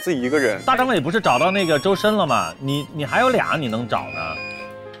了，我现在自己一个人。大张伟不是找到那个周深了吗？你还有俩你能找呢？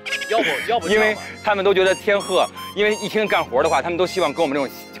要不，因为他们都觉得天鹤，因为一听干活的话，他们都希望跟我们这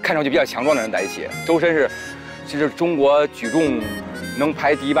种看上去比较强壮的人在一起。周深是，其实中国举重能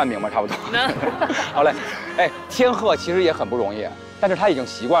排第1万名吧，差不多。好嘞，哎，天鹤其实也很不容易。但是他已经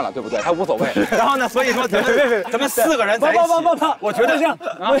习惯了，对不对？他无所谓。然后呢，所以说咱们4个人在一起，我觉得这样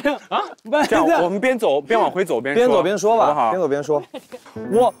这样我们边走边往回走边说吧，边走边说。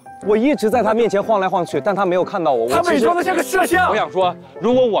我一直在他面前晃来晃去，但他没有看到我。他伪装的像个摄像。我想说，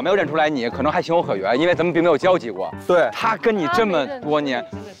如果我没有认出来你，可能还情有可原，因为咱们并没有交集过。对，他跟你这么多年，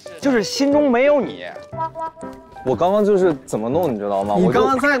就是心中没有你。我刚刚就是怎么弄，你知道吗？你刚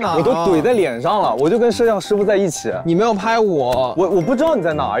刚在哪？我都怼在脸上了，我就跟摄像师傅在一起。你没有拍我，我不知道你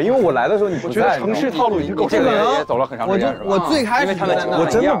在哪儿，因为我来的时候你不在。我觉得城市套路已经够深了，也走了很长时间，是吧？我最开始我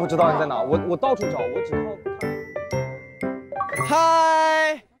真的不知道你在哪，我到处找，我只靠。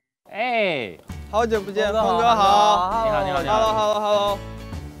嗨，哎，好久不见，峰哥好。你好。Hello。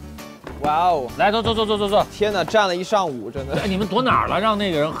哇哦！来，坐。天哪，站了一上午，真的。哎，你们躲哪儿了？让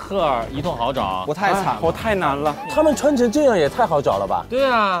那个人鹤一通好找。我太惨了，我太难了。他们穿成这样也太好找了吧？对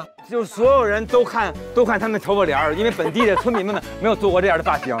啊，就是所有人都看他们头发帘儿，因为本地的村民们没有做过这样的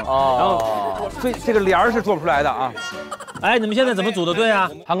发型，然后所以这个帘儿是做不出来的啊。哎，你们现在怎么组的队啊？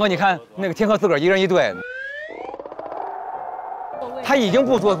韩哥，你看那个天鹤自个儿一人一队。他已经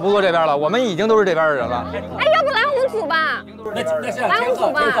不坐这边了，我们已经都是这边的人了。哎，要不来我们组吧？来我们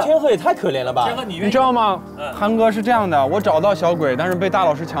组吧。天鹤也太可怜了吧？你知道吗？韩哥是这样的，我找到小鬼，但是被大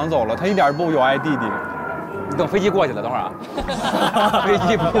老师抢走了，他一点不有爱弟弟。你等飞机过去了，等会儿啊。飞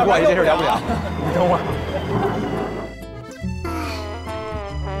机不过去，这事聊不了。你等会儿。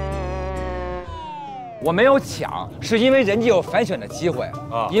我没有抢，是因为人家有反选的机会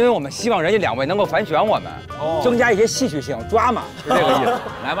啊，因为我们希望人家2位能够反选我们，增加一些戏剧性，drama，是这个意思。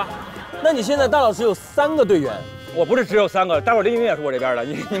来吧，那你现在大老师有3个队员，我不是只有3个，待会儿林允也是我这边的，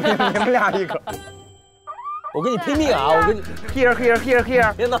你们俩一个。我跟你拼命啊！我跟你 here。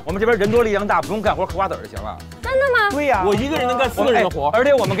天哪，我们这边人多力量大，不用干活嗑瓜子就行了。真的吗？对呀，我一个人能干4个人的活。而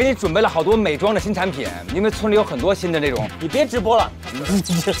且我们给你准备了好多美妆的新产品，因为村里有很多新的这种。你别直播了。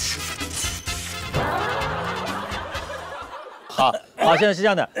好，现在是这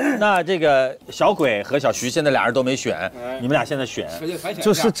样的，那这个小鬼和小徐现在俩人都没选，你们俩现在选，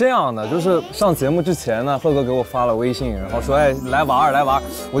就是这样的，就是上节目之前呢，贺哥给我发了微信，然后说，哎，来玩，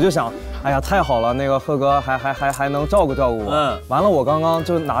我就想，哎呀，太好了，那个贺哥还能照顾我，完了，我刚刚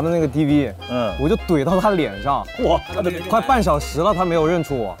就拿的那个 DV，我就怼到他脸上，哇，快半小时了，他没有认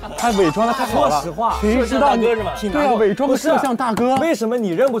出我，他伪装的太好了，说实话，谁知道你对啊，伪装的摄像大哥，为什么你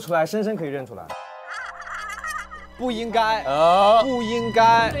认不出来，深深可以认出来？不应该不应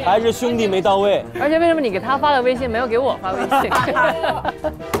该，还是兄弟没到位。而且为什么你给他发了微信，没有给我发微信？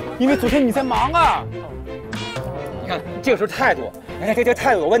因为昨天你在忙啊。你看这个时候态度，哎，这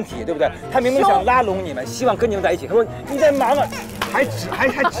态度有问题，对不对？他明明想拉拢你们，希望跟你们在一起，他说你在忙啊，还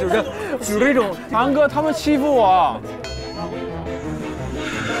指着这种。堂哥，他们欺负我。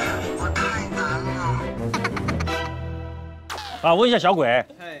啊，问一下小鬼。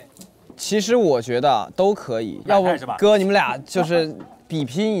其实我觉得都可以，要不哥你们俩就是比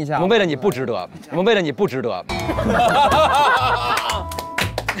拼一下。我们为了你不值得，我们为了你不值得。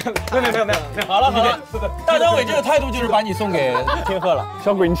没有，好了，大张伟这个态度就是把你送给天鹤了。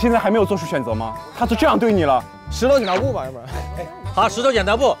小鬼，你现在还没有做出选择吗？他都这样对你了，石头剪刀布吧，要不然。好，石头剪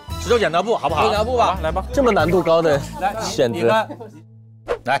刀布，好不好？石头剪刀布吧，来吧。这么难度高的选择，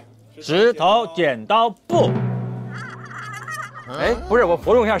来，石头剪刀布。哎，不是，我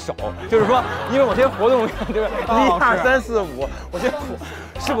活动一下手，就是说，因为我先活动，对吧？1、2、3、4、5，我先，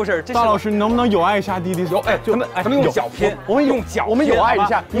是不是？大老师，你能不能友爱一下弟弟？哎，咱们用脚拼，我们用脚，我们友爱一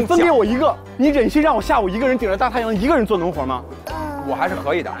下。你分给我一个，你忍心让我下午一个人顶着大太阳，一个人做农活吗？我还是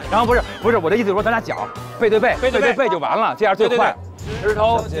可以的。然后不是，我的意思是说，咱俩脚背对背就完了，这样最快。石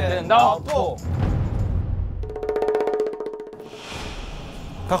头剪刀布。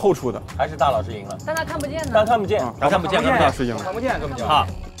他后出的，还是大老师赢了，但他看不见呢。他看不见，他看不见，大老师赢了，看不见根本就。好，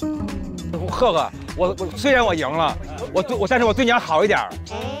贺哥，我虽然我赢了，但是我对你要好一点。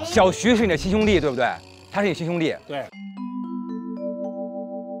小徐是你的亲兄弟，对不对？他是你亲兄弟。对。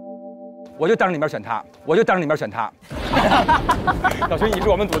我就当着你面选他。小徐，你是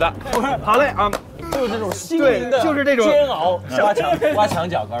我们组的。好嘞啊，就是这种心灵的，就是这种煎熬，挖墙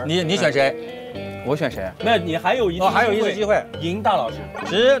脚跟。你选谁？我选谁？没有，你还有一次机会赢大老师。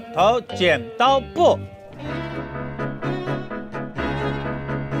石头剪刀布。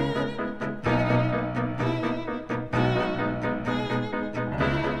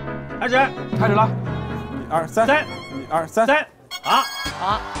开始了，1、2、3，1、2、3，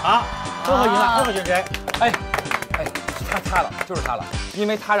好，贺贺赢了，贺贺选谁？哎，他了，就是他了，因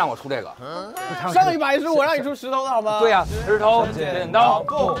为他让我出这个。上一把也是我让你出石头的好吗？对呀，石头剪刀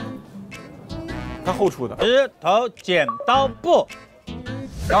布。他后出的，石头剪刀布。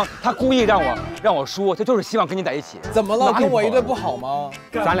然后他故意让我输，他就是希望跟你在一起。怎么了？跟我一队不好吗？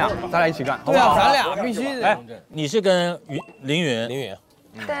咱俩一起干。对啊，咱俩必须的。哎，你是跟林允？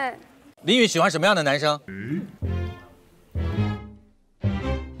对。林允喜欢什么样的男生？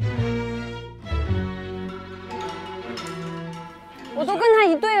我都跟他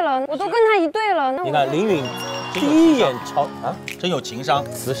一队了，那你看林允第一眼真有情商，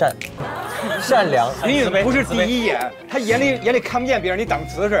慈善、善良。林允不是第一眼，他眼里看不见别人，你挡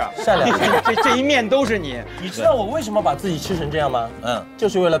瓷实。善良，这一面都是你。你知道我为什么把自己吃成这样吗？就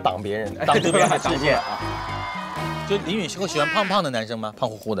是为了挡别人，挡住别人的视线啊。就林允会喜欢胖胖的男生吗？胖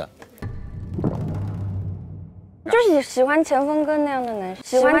乎乎的。就是喜欢前锋哥那样的男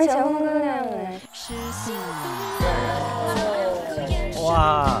生，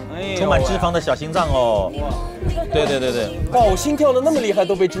哇，充满脂肪的小心脏哦。对。哇，我心跳的那么厉害，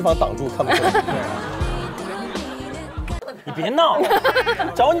都被脂肪挡住，看不出来。你别闹，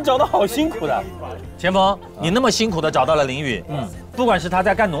找你找的好辛苦的。前锋，你那么辛苦的找到了林允，不管是他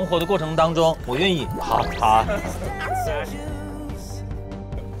在干农活的过程当中，我愿意。好，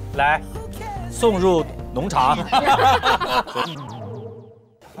来，送入农场。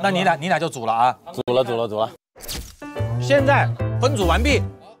那你俩就组了啊？组了。现在分组完毕。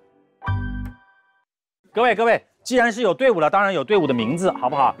各位，既然是有队伍了，当然有队伍的名字，好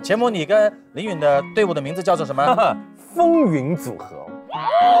不好？前锋，你跟林允的队伍的名字叫做什么？风云组合。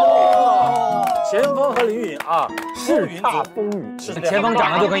前锋和林允啊，叱咤风云。前锋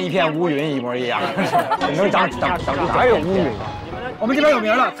长得就跟一片乌云一模一样，能长出哪有乌云啊？我们这边有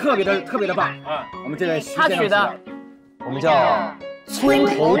名了，特别的棒。我们这边他取的，我们叫村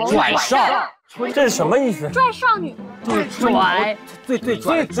头转哨。这是什么意思？拽少女，拽，最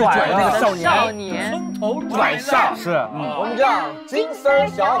拽的那个少年，村头拽少是，我们叫金丝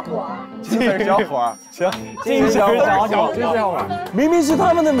小伙，金丝小伙，行，金丝小伙，明明是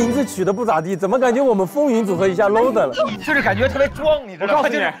他们的名字取得不咋地，怎么感觉我们风云组合一下 low 的了？就是感觉特别装，你知道吗？我告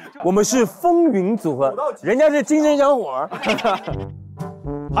诉你，我们是风云组合，人家是精神小伙。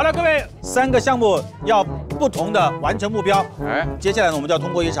好了，各位，3个项目要不同的完成目标。接下来呢，我们就要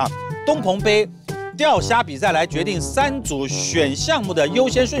通过一场东鹏杯钓虾比赛来决定3组选项目的优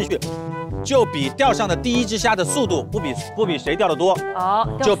先顺序，就比钓上的第一只虾的速度，不比谁钓得多，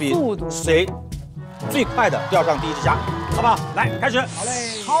就比谁最快的钓上第一只虾，好不好？来，开始。好嘞，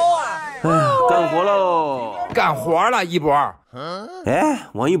好啊！干活喽！干活了，一博。哎，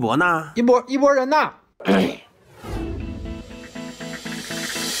王一博呢？一博人呢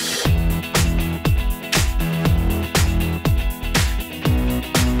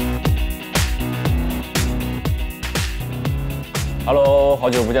？Hello， 好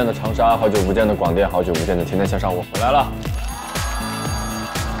久不见的长沙，好久不见的广电，好久不见的天天向上，我回来了。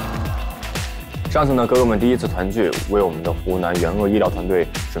上次呢，哥哥们第一次团聚，为我们的湖南援鄂医疗团队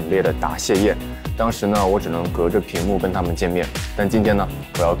准备了答谢宴。当时呢，我只能隔着屏幕跟他们见面，但今天呢，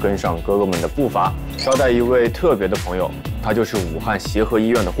我要跟上哥哥们的步伐，招待一位特别的朋友，他就是武汉协和医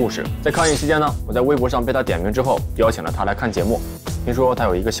院的护士。在抗疫期间呢，我在微博上被他点名之后，邀请了他来看节目。听说他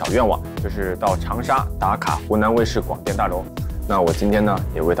有一个小愿望，就是到长沙打卡湖南卫视广电大楼。那我今天呢，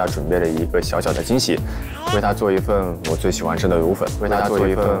也为他准备了一个小小的惊喜，为他做一份我最喜欢吃的卤粉，为他做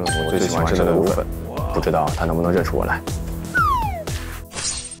一份我最喜欢吃的卤粉，不知道他能不能认出我来。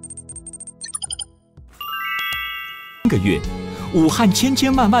3个月，武汉千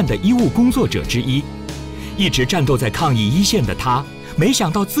千万万的医务工作者之一，一直战斗在抗疫一线的他，没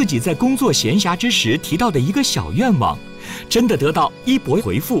想到自己在工作闲暇之时提到的一个小愿望，真的得到一博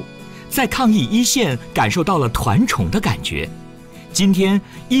回复，在抗疫一线感受到了团宠的感觉。今天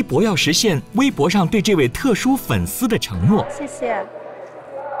一博要实现微博上对这位特殊粉丝的承诺。谢谢。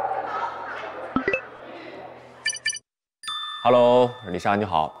Hello， 李莎你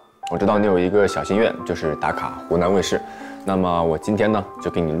好，我知道你有一个小心愿，就是打卡湖南卫视。那么我今天呢，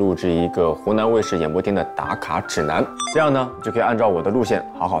就给你录制一个湖南卫视演播厅的打卡指南，这样呢，就可以按照我的路线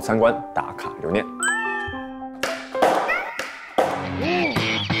好好参观、打卡留念。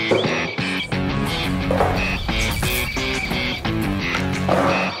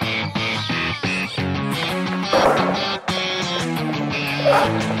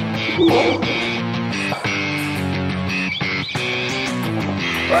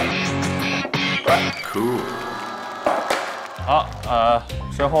好，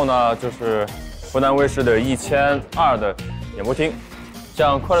身后呢就是湖南卫视的1200的演播厅，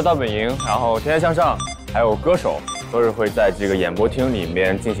像《快乐大本营》，然后《天天向上》，还有歌手都是会在这个演播厅里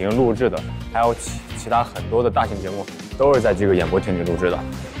面进行录制的，还有其他很多的大型节目都是在这个演播厅里录制的。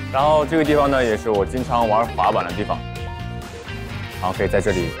然后这个地方呢，也是我经常玩滑板的地方，然后可以在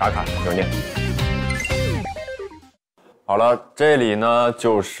这里打卡留念。好了，这里呢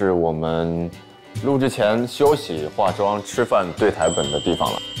就是我们录制前休息、化妆、吃饭、对台本的地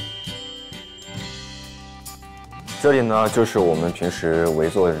方了。这里呢就是我们平时围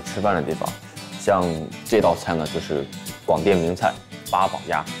坐着吃饭的地方，像这道菜呢就是广电名菜八宝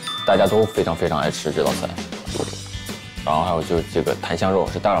鸭，大家都非常爱吃这道菜。然后还有就是这个檀香肉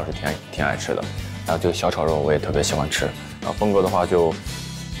是大老师挺爱吃的，然后这个小炒肉我也特别喜欢吃。然后峰哥的话就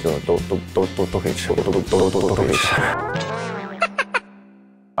都可以吃，都可以吃。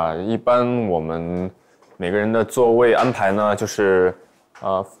一般我们每个人的座位安排呢，就是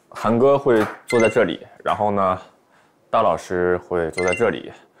韩哥会坐在这里，然后呢，大老师会坐在这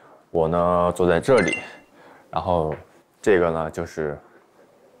里，我呢坐在这里，然后这个呢就是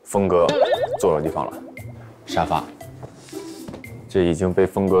峰哥坐的地方了，沙发。这已经被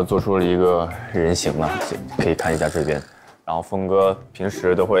峰哥做出了一个人形了，可以看一下这边。然后峰哥平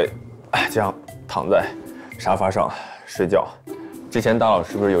时都会这样躺在沙发上睡觉。之前大老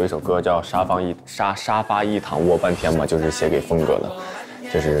师不是有一首歌叫沙发一躺卧半天嘛，就是写给峰哥的，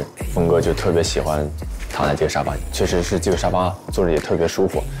就是峰哥就特别喜欢躺在这个沙发，确实是这个沙发坐着也特别舒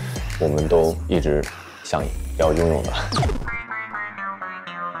服，我们都一直想要拥有的。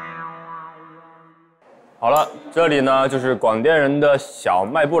好了，这里呢就是广电人的小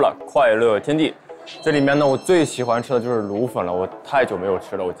卖部了，快乐天地。这里面呢，我最喜欢吃的就是卤粉了，我太久没有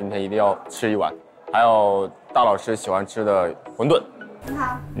吃了，我今天一定要吃一碗。还有大老师喜欢吃的馄饨。你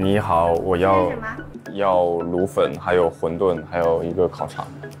好。你好，我要卤粉，还有馄饨，还有一个烤肠。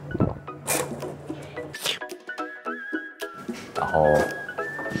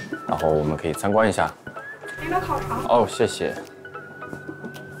然后我们可以参观一下。这个烤肠。哦，谢谢。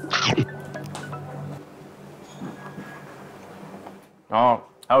然后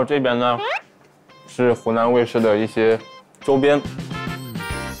还有这边呢，是湖南卫视的一些周边，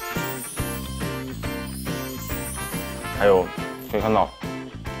还有可以看到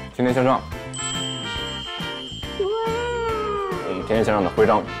天天向上，我们天天向上的徽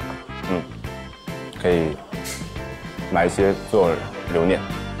章，可以买一些做留念。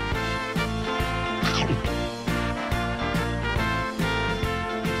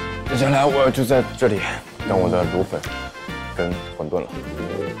接下来我就在这里等我的卤粉跟馄饨了。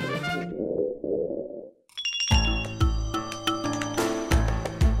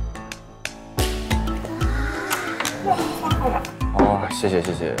哦，谢谢，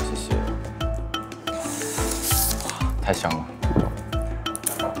太香了。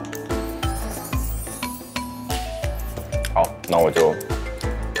好，那我就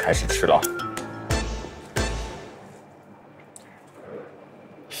开始吃了。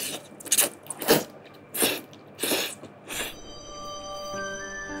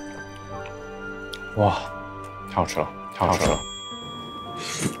哇，太好吃了，太好吃了！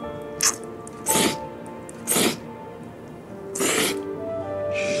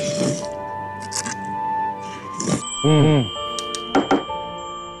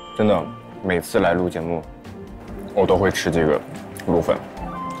真的，每次来录节目，我都会吃这个卤粉。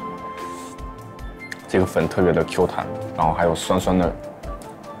这个粉特别的 Q 弹，然后还有酸酸的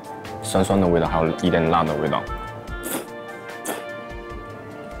味道，还有一点辣的味道。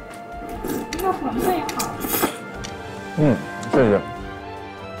谢谢。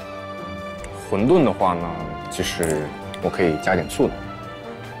馄饨的话呢，其实我可以加点醋的。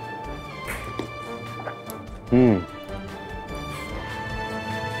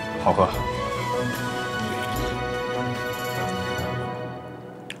好喝。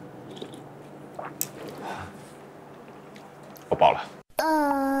我饱了。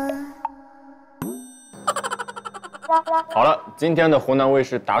好了，今天的湖南卫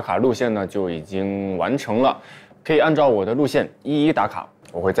视打卡路线呢就已经完成了。可以按照我的路线一一打卡，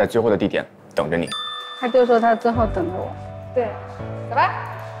我会在最后的地点等着你。他就说他最后等着我。对，走吧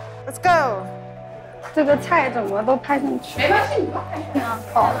 ，Let's go。这个菜怎么都拍上去？没关系，你不拍啊。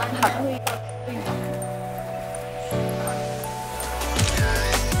好的。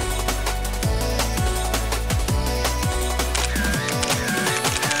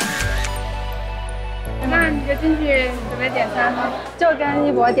那你就进去准备点餐了，就跟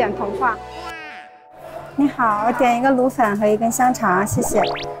一博点同话。你好，我点一个卤粉和一根香肠，谢谢。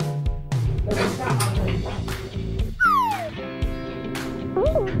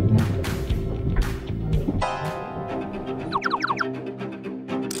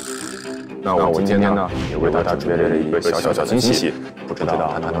那我今天呢，也为大家准备了一个小惊喜，不知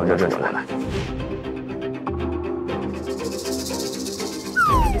道他能认出来。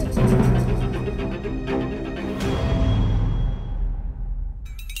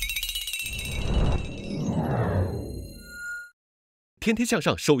天天向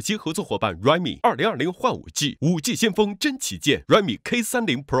上首席合作伙伴 Realme 2020换5G先锋真旗舰 Realme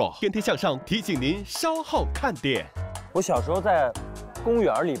K30 Pro。天天向上提醒您稍后看点。我小时候在公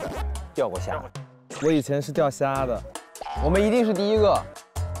园里边钓过虾，我以前是钓虾的，我们一定是第一个。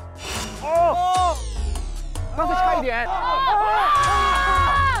哦，刚才差一点。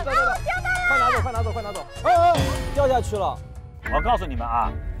快拿走！掉下去了。我告诉你们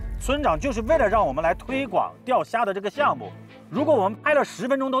啊，村长就是为了让我们来推广钓虾的这个项目。如果我们拍了10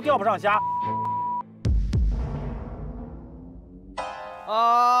分钟都钓不上虾，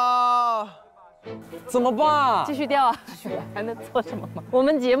怎么办？继续钓啊！还能做什么吗？我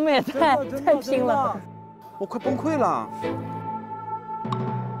们节目也太拼了，我快崩溃了。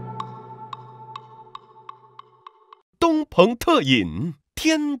东鹏特饮，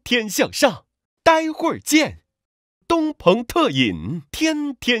天天向上，待会儿见。东鹏特饮，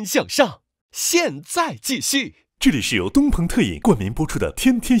天天向上，现在继续。这里是由东鹏特饮冠名播出的《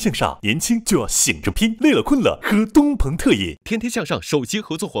天天向上》，年轻就要醒着拼，累了困了喝东鹏特饮。天天向上首席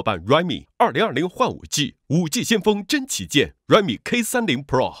合作伙伴 Realme 2020换5G先锋真旗舰 Realme K30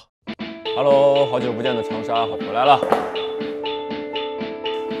 Pro。Hello， 好久不见的长沙，回来了。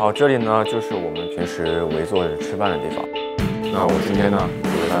好，这里呢就是我们平时围坐着吃饭的地方。那我今天呢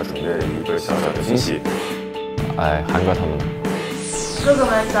给大家准备了一个小小的惊喜。哎，韩哥他们呢？哥哥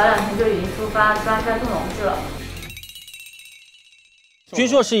们早2天就已经出发抓山东龙去了。据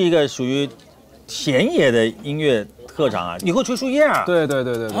说是一个属于田野的音乐特长啊，你会吹树叶啊？对。啊，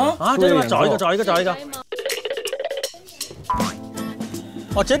真的吗？找一个。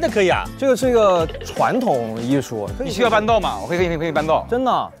哦，真的可以啊！这个是一个传统艺术，你需要搬到吗？我可以给你搬到。真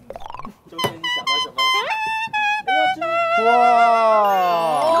的。就是你想到什么了？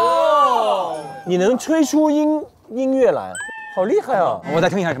哇！你能吹出音乐来？好厉害啊！我再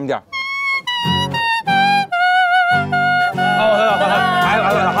听一下什么调。哦，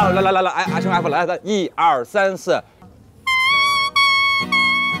好，来，哎，升 F 来，1、2、3、4。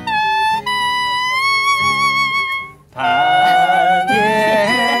盼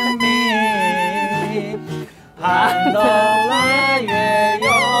天明，盼到了月有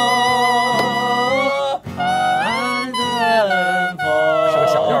盼春风。是个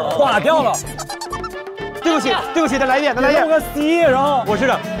小调，垮掉了。对不起，再来一遍，用个 C， 然后我知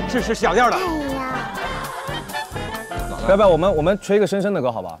道是小调的。不，我们吹一个深深的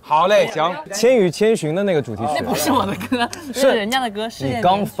歌，好吧？好嘞，行。《千与千寻》的那个主题曲。那不是我的歌，是人家的歌。是你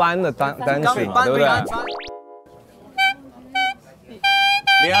刚翻的单曲嘛，对不对？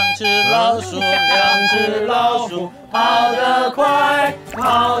两只老鼠，跑得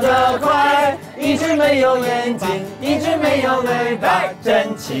快，一只没有眼睛，一只没有尾巴，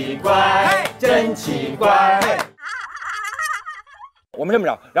真奇怪。我们这么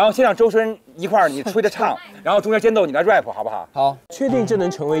着，然后先让周深一块儿你吹着唱，然后中间间奏你来 rap， 好不好？好，确定这能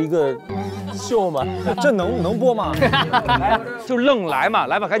成为一个秀吗？这能播吗？就愣来嘛，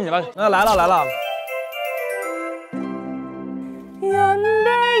来吧，赶紧吧。那来了。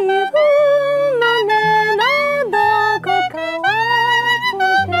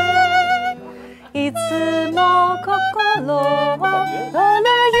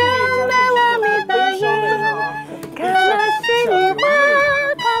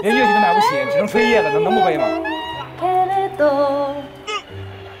连乐器都买不起，只能吹叶子，能不背吗？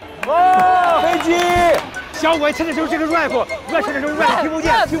哇，飞机！小鬼趁着时候这个 rap，趁着时候 rap， 听不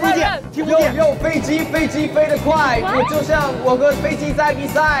见。哟，飞机飞得快，我就像我和飞机在比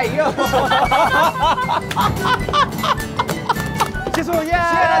赛。结束，谢谢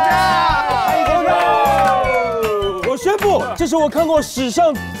大家。我宣布，这是我看过史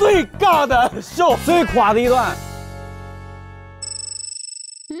上最尬的秀，最垮的一段。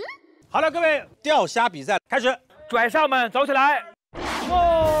好了，各位，钓虾比赛开始，拽少们走起来！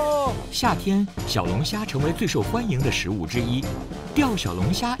夏天，小龙虾成为最受欢迎的食物之一，钓小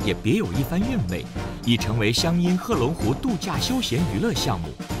龙虾也别有一番韵味，已成为湘阴贺龙湖度假休闲娱乐项目。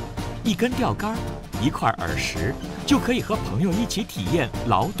一根钓竿，一块饵食，就可以和朋友一起体验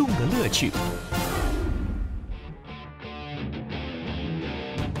劳动的乐趣。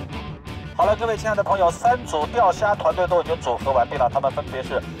好了，各位亲爱的朋友，3组钓虾团队都已经组合完毕了，他们分别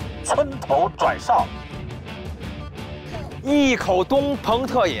是村头拽少，一口东鹏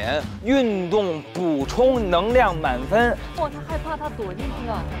特饮，运动补充能量满分。哇，他害怕，他躲进去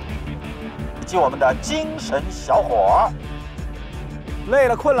了。以及我们的精神小伙，累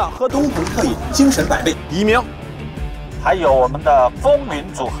了困了喝东鹏特饮，精神百倍。1名，还有我们的风云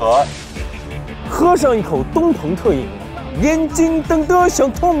组合，喝上一口东鹏特饮，眼睛瞪得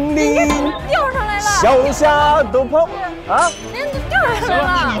像铜铃。钓上来了，小龙虾都跑啊！钓上来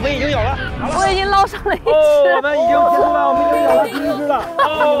了，你们已经有了，我已经捞上了一只。我们已经结束了，我们已经有了第1只了。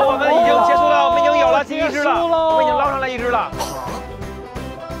我们已经结束了，我们已经有了第1只了，我们已经捞上来1只了。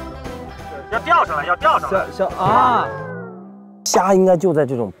要钓上来，啊！虾应该就在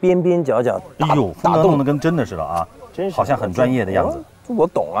这种边边角角。哎呦，大弄得跟真的似的啊！真是，好像很专业的样子。我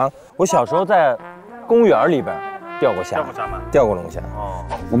懂了，我小时候在公园里边钓过虾，钓过龙虾。哦，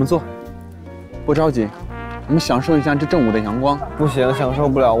我们坐，不着急，我们享受一下这正午的阳光。不行，享受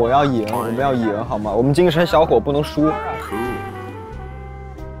不了，我要赢，我们要赢，好吗？我们精神小伙不能输。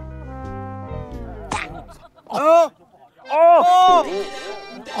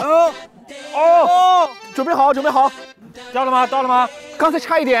准备好，到了吗？刚才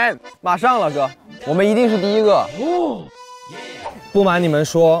差一点，马上了，哥，我们一定是第1个。不瞒你们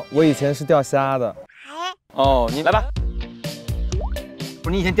说，我以前是钓虾的。哦，你来吧。不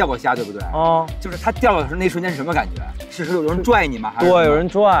是你以前钓过虾对不对？哦，就是他钓的时候那瞬间是什么感觉？是有人拽你吗？还是对，有人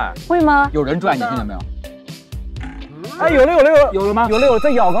拽。会吗？有人拽你，听见没有？哎，有了吗？有了，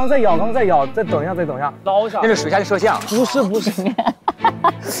再舀缸，再等一下，捞上。那是水下的摄像。不是。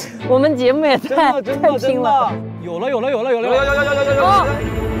我们节目也太拼了。有了。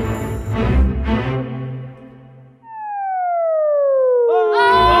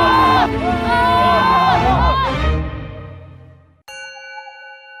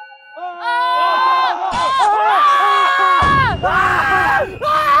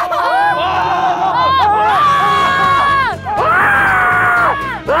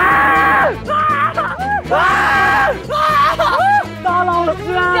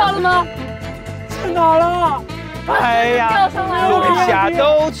掉了吗？去哪儿了？哎呀，龙虾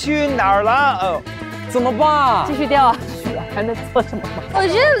都去哪儿了？怎么办？继续钓啊！还能做什么吗？我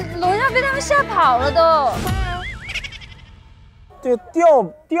觉得龙虾被他们吓跑了都。这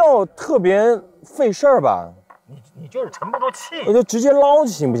钓特别费事儿吧？你就是沉不住气，我就直接捞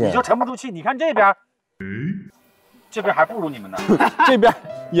行不行？你就沉不住气。你看这边，这边还不如你们呢，这边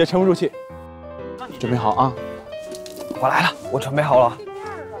也沉不住气。准备好啊！我来了，我准备好了，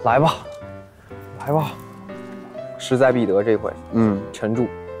来吧，来吧，势在必得这回。沉住，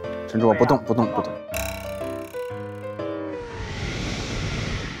沉住，不动，不动，不动。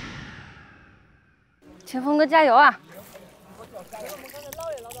前锋哥加油啊！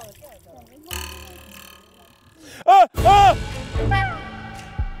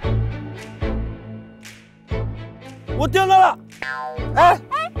我钓到了！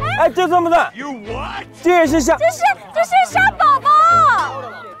哎，这算不算？这也是虾，这是虾宝宝。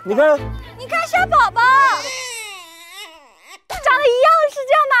你看虾宝宝，长得一样，是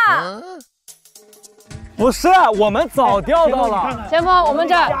这样吗？不是，我们早钓到了。前锋，我们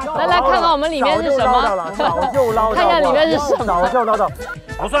这儿来看看我们里面是什么？早就捞到了，看看里面是什么？早就捞到，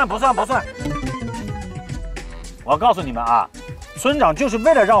不算。我告诉你们啊，村长就是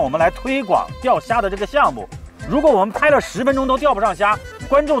为了让我们来推广钓虾的这个项目。如果我们拍了10分钟都钓不上虾，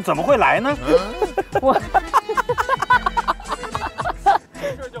观众怎么会来呢？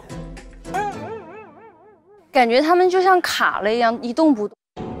感觉他们就像卡了一样，一动不动。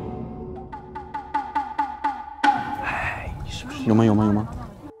有吗？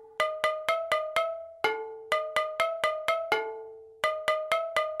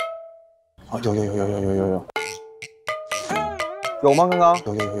哦，有。有吗？刚刚有。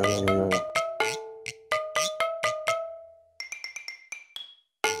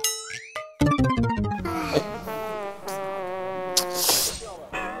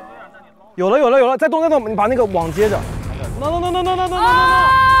有了，再动，你把那个网接着。No！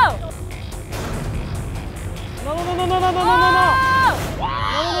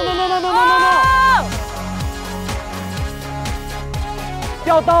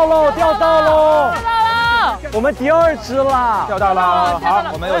 钓到喽！我们第2只了，钓到了，好，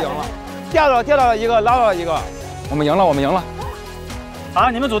我们又赢了，钓到了一个，捞到了一个，我们赢了。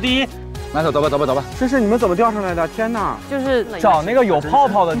好，你们组第1。来，走吧。这你们怎么钓上来的？天哪！就是找那个有泡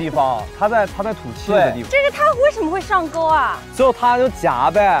泡的地方，它在吐气的地方。这个它为什么会上钩啊？最后它就夹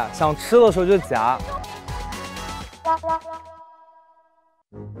呗，想吃的时候就夹。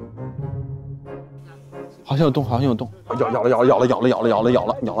好像有动，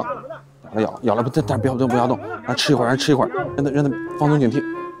咬了，但不要动，让吃一会儿，让它放松警惕。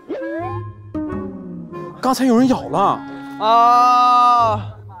刚才有人咬了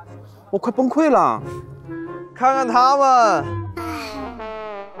啊！我快崩溃了，看看他们。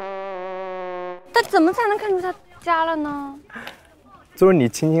但怎么才能看出它夹了呢？就是你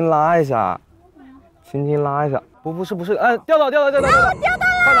轻轻拉一下，不是，哎，钓到了！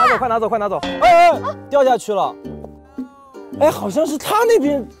快拿走！哎，掉下去了。哎，好像是他那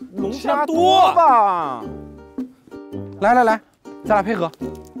边龙虾多吧？来，咱俩配合。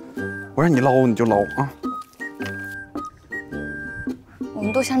我让你捞你就捞啊！我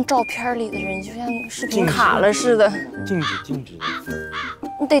们都像照片里的人，就像视频卡了似的。静止。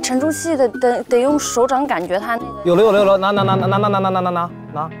你得沉住气的，得用手掌感觉它那个。有了，拿！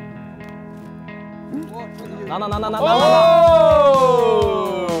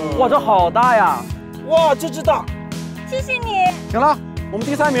哇，这好大呀！哇，这只大！谢谢你。行了，我们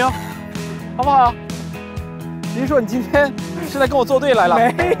第3名，好不好？您说你今天是来跟我作对来了？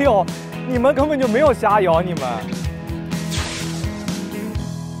没有，你们根本就没有瞎咬你们。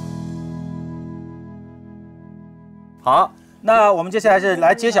好，那我们接下来是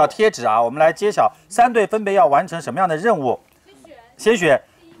来揭晓贴纸啊，我们来揭晓3队分别要完成什么样的任务。先选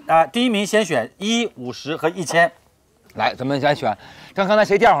第1名先选1、50和1000。来，咱们来选。刚才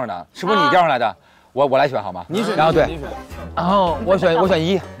谁钓上的？是不是你钓上来的？我来选好吗？你选。然后对，然后我选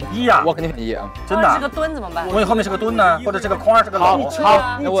1呀，我肯定选1啊。真的？是个墩怎么办？万一后面是个墩呢，或者是个筐，是个篓。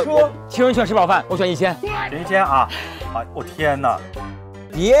好，我听人劝吃饱饭，我选1000。选1000啊！啊，我天哪！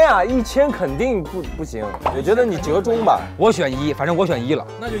爷啊，1000肯定不行，我觉得你折中吧。我选1，反正我选1了。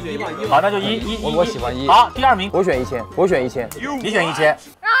那就选1吧。好，那就1。我喜欢1。好，第2名。我选1000。你选1000。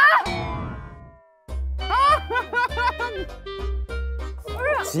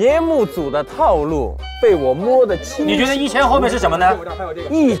节目组的套路被我摸得清。你觉得1000后面是什么呢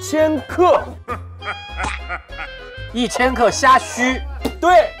？1000克。 1000克虾须。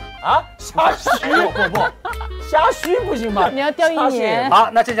对啊，虾须不，虾须不行吧？你要钓1年。好，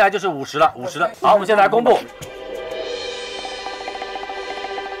那接下来就是50了，50的。好，我们现在来公布。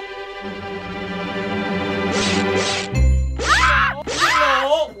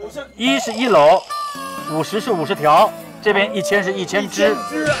1是1篓，50是50条，这边1000是1000只。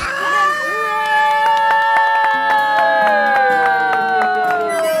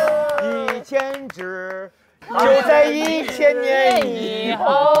1000只。就在1000年以后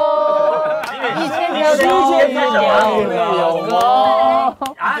，1000年之后没有我。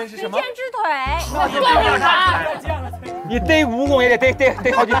啊，这是什么？1000只腿。你逮蜈蚣也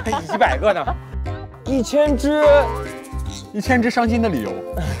得好几百个呢。1000只伤心的理由。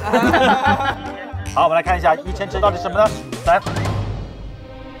好，我们来看一下1000只到底是什么呢？3、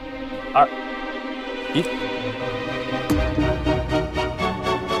2、1，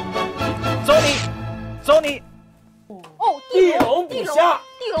走你！哦，一篓捕虾，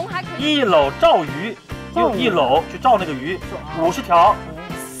地笼还可以。一篓照鱼，用一篓去照那个鱼，50条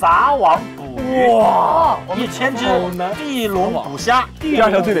撒网捕鱼。哇，1000只地笼捕虾。第2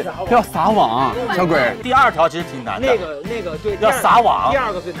条最难，要撒网，小鬼。第2条其实挺难的。那个对，要撒网。第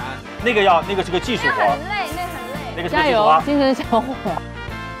2个最难。那个是个技术活。那很累。那个是个加油，精神小伙。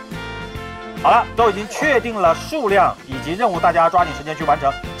好了，都已经确定了数量以及任务，大家抓紧时间去完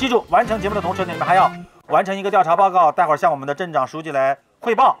成。记住，完成节目的同时，你们还要完成一个调查报告，待会儿向我们的镇长书记来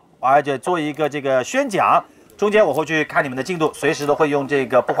汇报，而且做一个这个宣讲。中间我会去看你们的进度，随时都会用这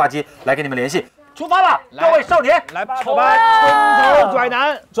个步话机来跟你们联系。出发了，各位少年，来吧，我们从头拽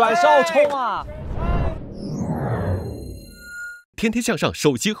男，拽少冲啊！天天向上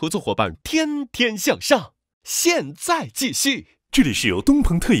首席合作伙伴天天向上，现在继续。这里是由东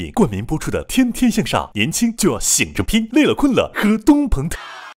鹏特饮冠名播出的《天天向上》，年轻就要醒着拼，累了困了喝东鹏特。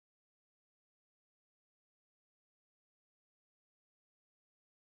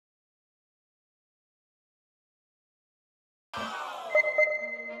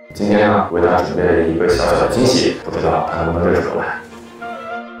今天呢，为大家准备了一个小小的惊喜，不知道他能不能认出来。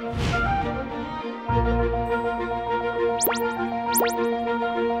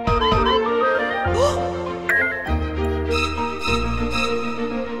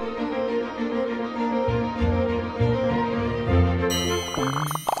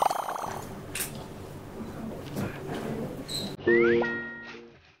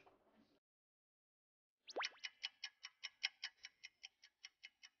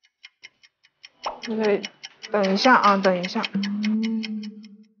对，等一下啊，等一下。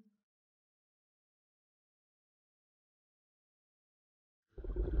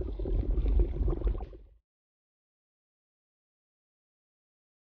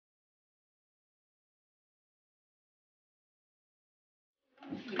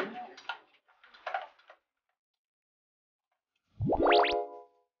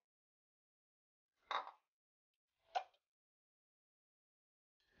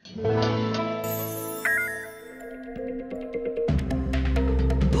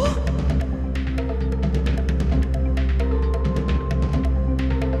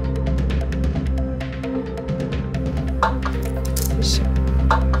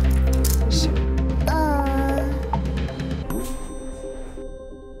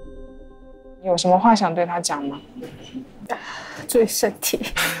有什么话想对他讲吗？注意身体。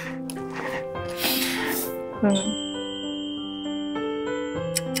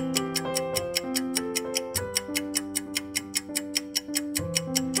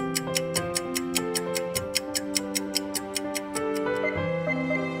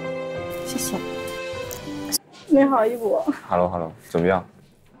谢谢。你好，一博。Hello， 怎么样？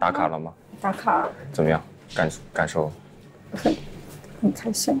打卡了吗？打卡。怎么样？感受？很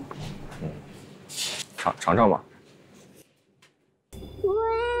开心。尝尝吧。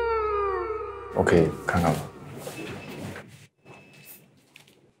我可以看看吗？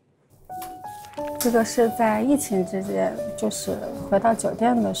这个是在疫情之间，就是回到酒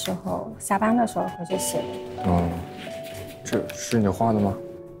店的时候，下班的时候回去写的。哦，这是你画的吗？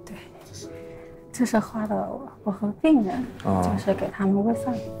对，这是画的我和病人，就是给他们喂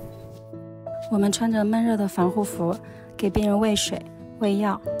饭。我们穿着闷热的防护服，给病人喂水、喂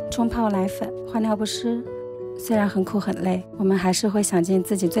药、冲泡奶粉、换尿不湿。虽然很苦很累，我们还是会想尽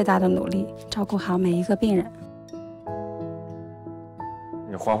自己最大的努力，照顾好每一个病人。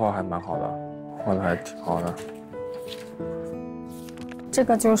你画还蛮好的，画的还挺好的。这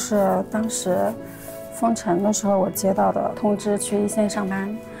个就是当时封城的时候我接到的通知，去一线上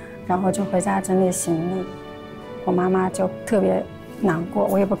班，然后就回家整理行李。我妈妈就特别难过，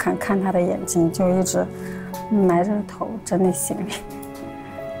我也不敢看她的眼睛，就一直埋着头整理行李。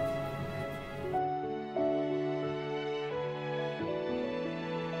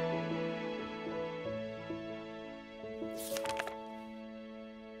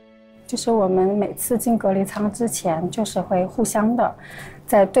就是我们每次进隔离舱之前，就是会互相的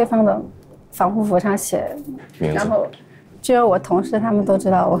在对方的防护服上写名字，然后只有我同事他们都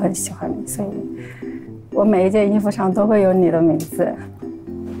知道我很喜欢你，所以我每一件衣服上都会有你的名字。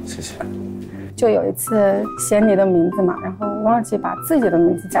谢谢。就有一次写你的名字嘛，然后忘记把自己的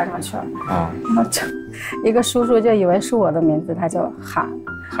名字加上去了，然后一个叔叔就以为是我的名字，他就喊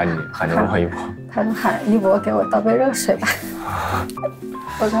你王一博，他就喊一博给我倒杯热水吧。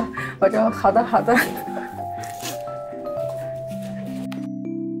我说好的好的。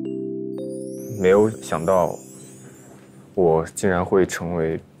没有想到，我竟然会成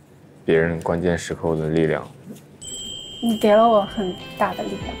为别人关键时刻的力量。你给了我很大的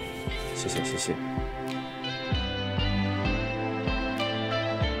力量。谢谢。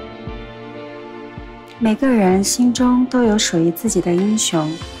每个人心中都有属于自己的英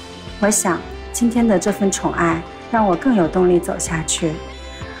雄，我想今天的这份宠爱让我更有动力走下去。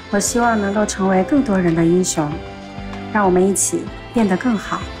我希望能够成为更多人的英雄，让我们一起变得更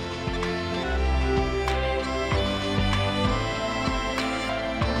好。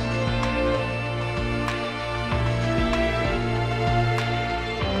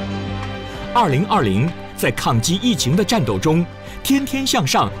2020，在抗击疫情的战斗中，天天向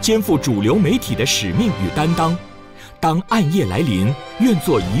上肩负主流媒体的使命与担当。当暗夜来临，愿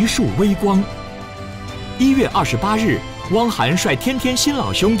做一束微光。1月28日，汪涵率天天新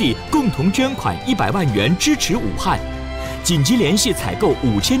老兄弟共同捐款100万元支持武汉，紧急联系采购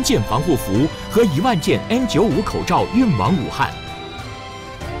5000件防护服和1万件 N95 口罩运往武汉。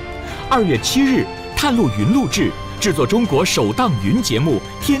2月7日，探路云录制，制作中国首档云节目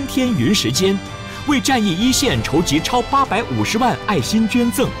《天天云时间》，为战役一线筹集超850万爱心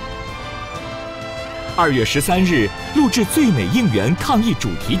捐赠。2月13日，录制最美应援抗疫主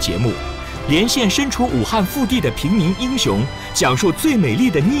题节目，连线身处武汉腹地的平民英雄，讲述最美丽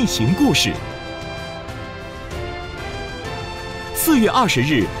的逆行故事。4月20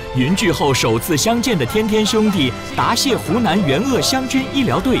日，云聚后首次相见的天天兄弟答谢湖南援鄂湘军医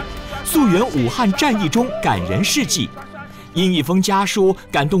疗队，溯源武汉战役中感人事迹。因一封家书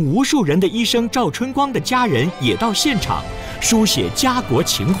感动无数人的医生赵春光的家人也到现场，书写家国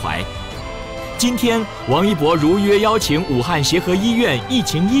情怀。今天，王一博如约邀请武汉协和医院疫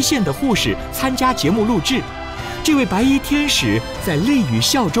情一线的护士参加节目录制。这位白衣天使在泪与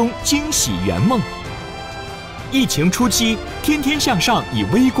笑中惊喜圆梦。疫情初期，天天向上以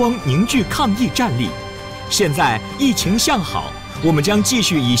微光凝聚抗疫战力。现在疫情向好，我们将继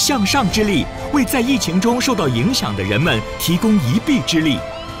续以向上之力，为在疫情中受到影响的人们提供一臂之力。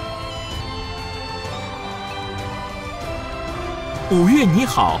5月你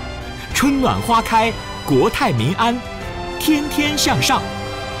好，春暖花开，国泰民安，天天向上。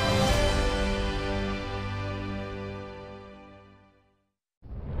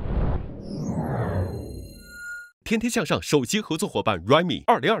天天向上首席合作伙伴 Realme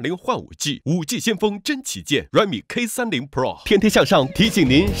 2020换5G 5G 先锋真旗舰 Realme K30 Pro。天天向上提醒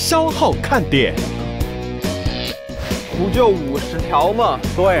您稍后看点。不就50条吗？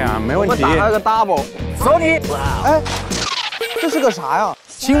对啊，没问题。我们打了个 double， 走你！哎，这是个啥呀？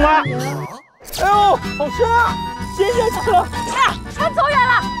青蛙。哎呦，好吃啊！谢谢吃了。啊，他走远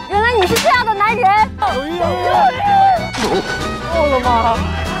了。原来你是这样的男人。有鱼。够了吗？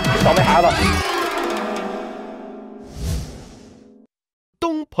倒霉孩子。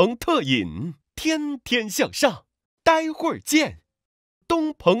东鹏特饮，天天向上，待会儿见。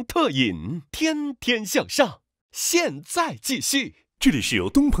东鹏特饮，天天向上，现在继续。这里是由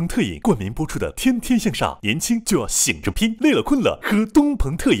东鹏特饮冠名播出的《天天向上》，年轻就要醒着拼，累了困了喝东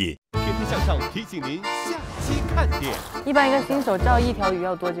鹏特饮。天天向上提醒您下期看点。一般一个新手照1条鱼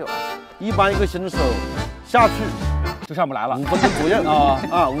要多久啊？一般一个新手下去就上不来了，5分钟左右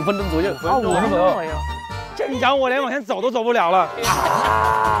5分钟左右。啊，5分钟左右。这样我连往前走都走不了了。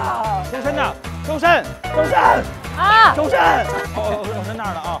啊！周深呢？周深啊！周深，哦，周深那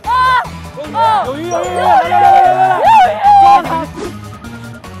儿的啊！啊！有鱼！来！抓他！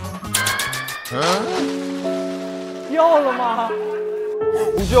要了吗？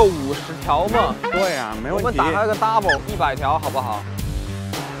不就50条吗？对呀，没问题。我们打开个 double 100条，好不好？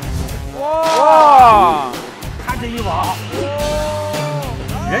哇！看这一网，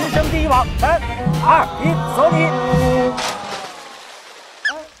人生第一网，3、2、1，走你！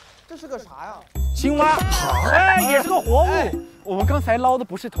哎，这是个啥呀？青蛙，哎，也是个活物。我们刚才捞的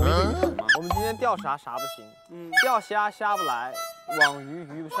不是同一个鱼吗？我们今天钓啥不行，钓虾不来，网鱼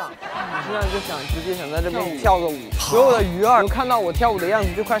不上。我现在就直接想在这边跳个舞，所有的鱼儿都看到我跳舞的样子，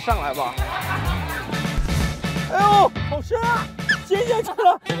就快上来吧！哎呦，好深啊！接下去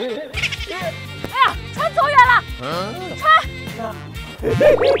了。哎呀，船走远了。船。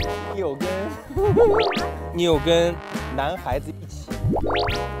你有跟男孩子一起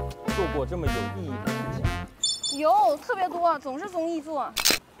做过这么有意义的事情？有特别多，总是综艺做。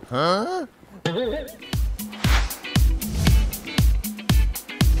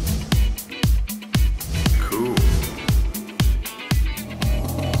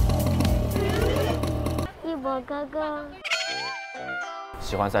博哥哥，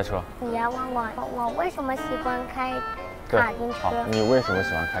喜欢赛车。你要问我为什么喜欢开卡丁车？好，你为什么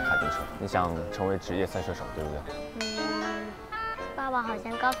喜欢开卡丁车？你想成为职业赛车手，对不对？爸爸好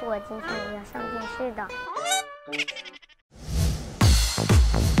像告诉我今天我要上电视的。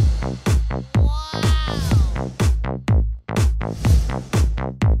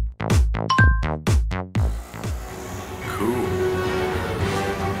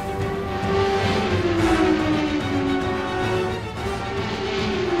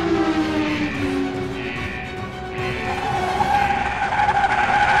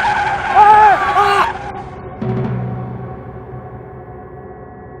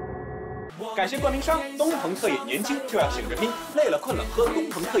感谢冠名商东鹏特饮，年轻就要醒着拼，累了困了喝东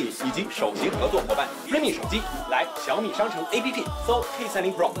鹏特饮，以及首席合作伙伴 Realme 手机。来小米商城 APP 搜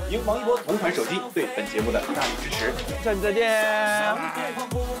K30 Pro， 赢王一博同款手机，对本节目的大力支持。下期再见。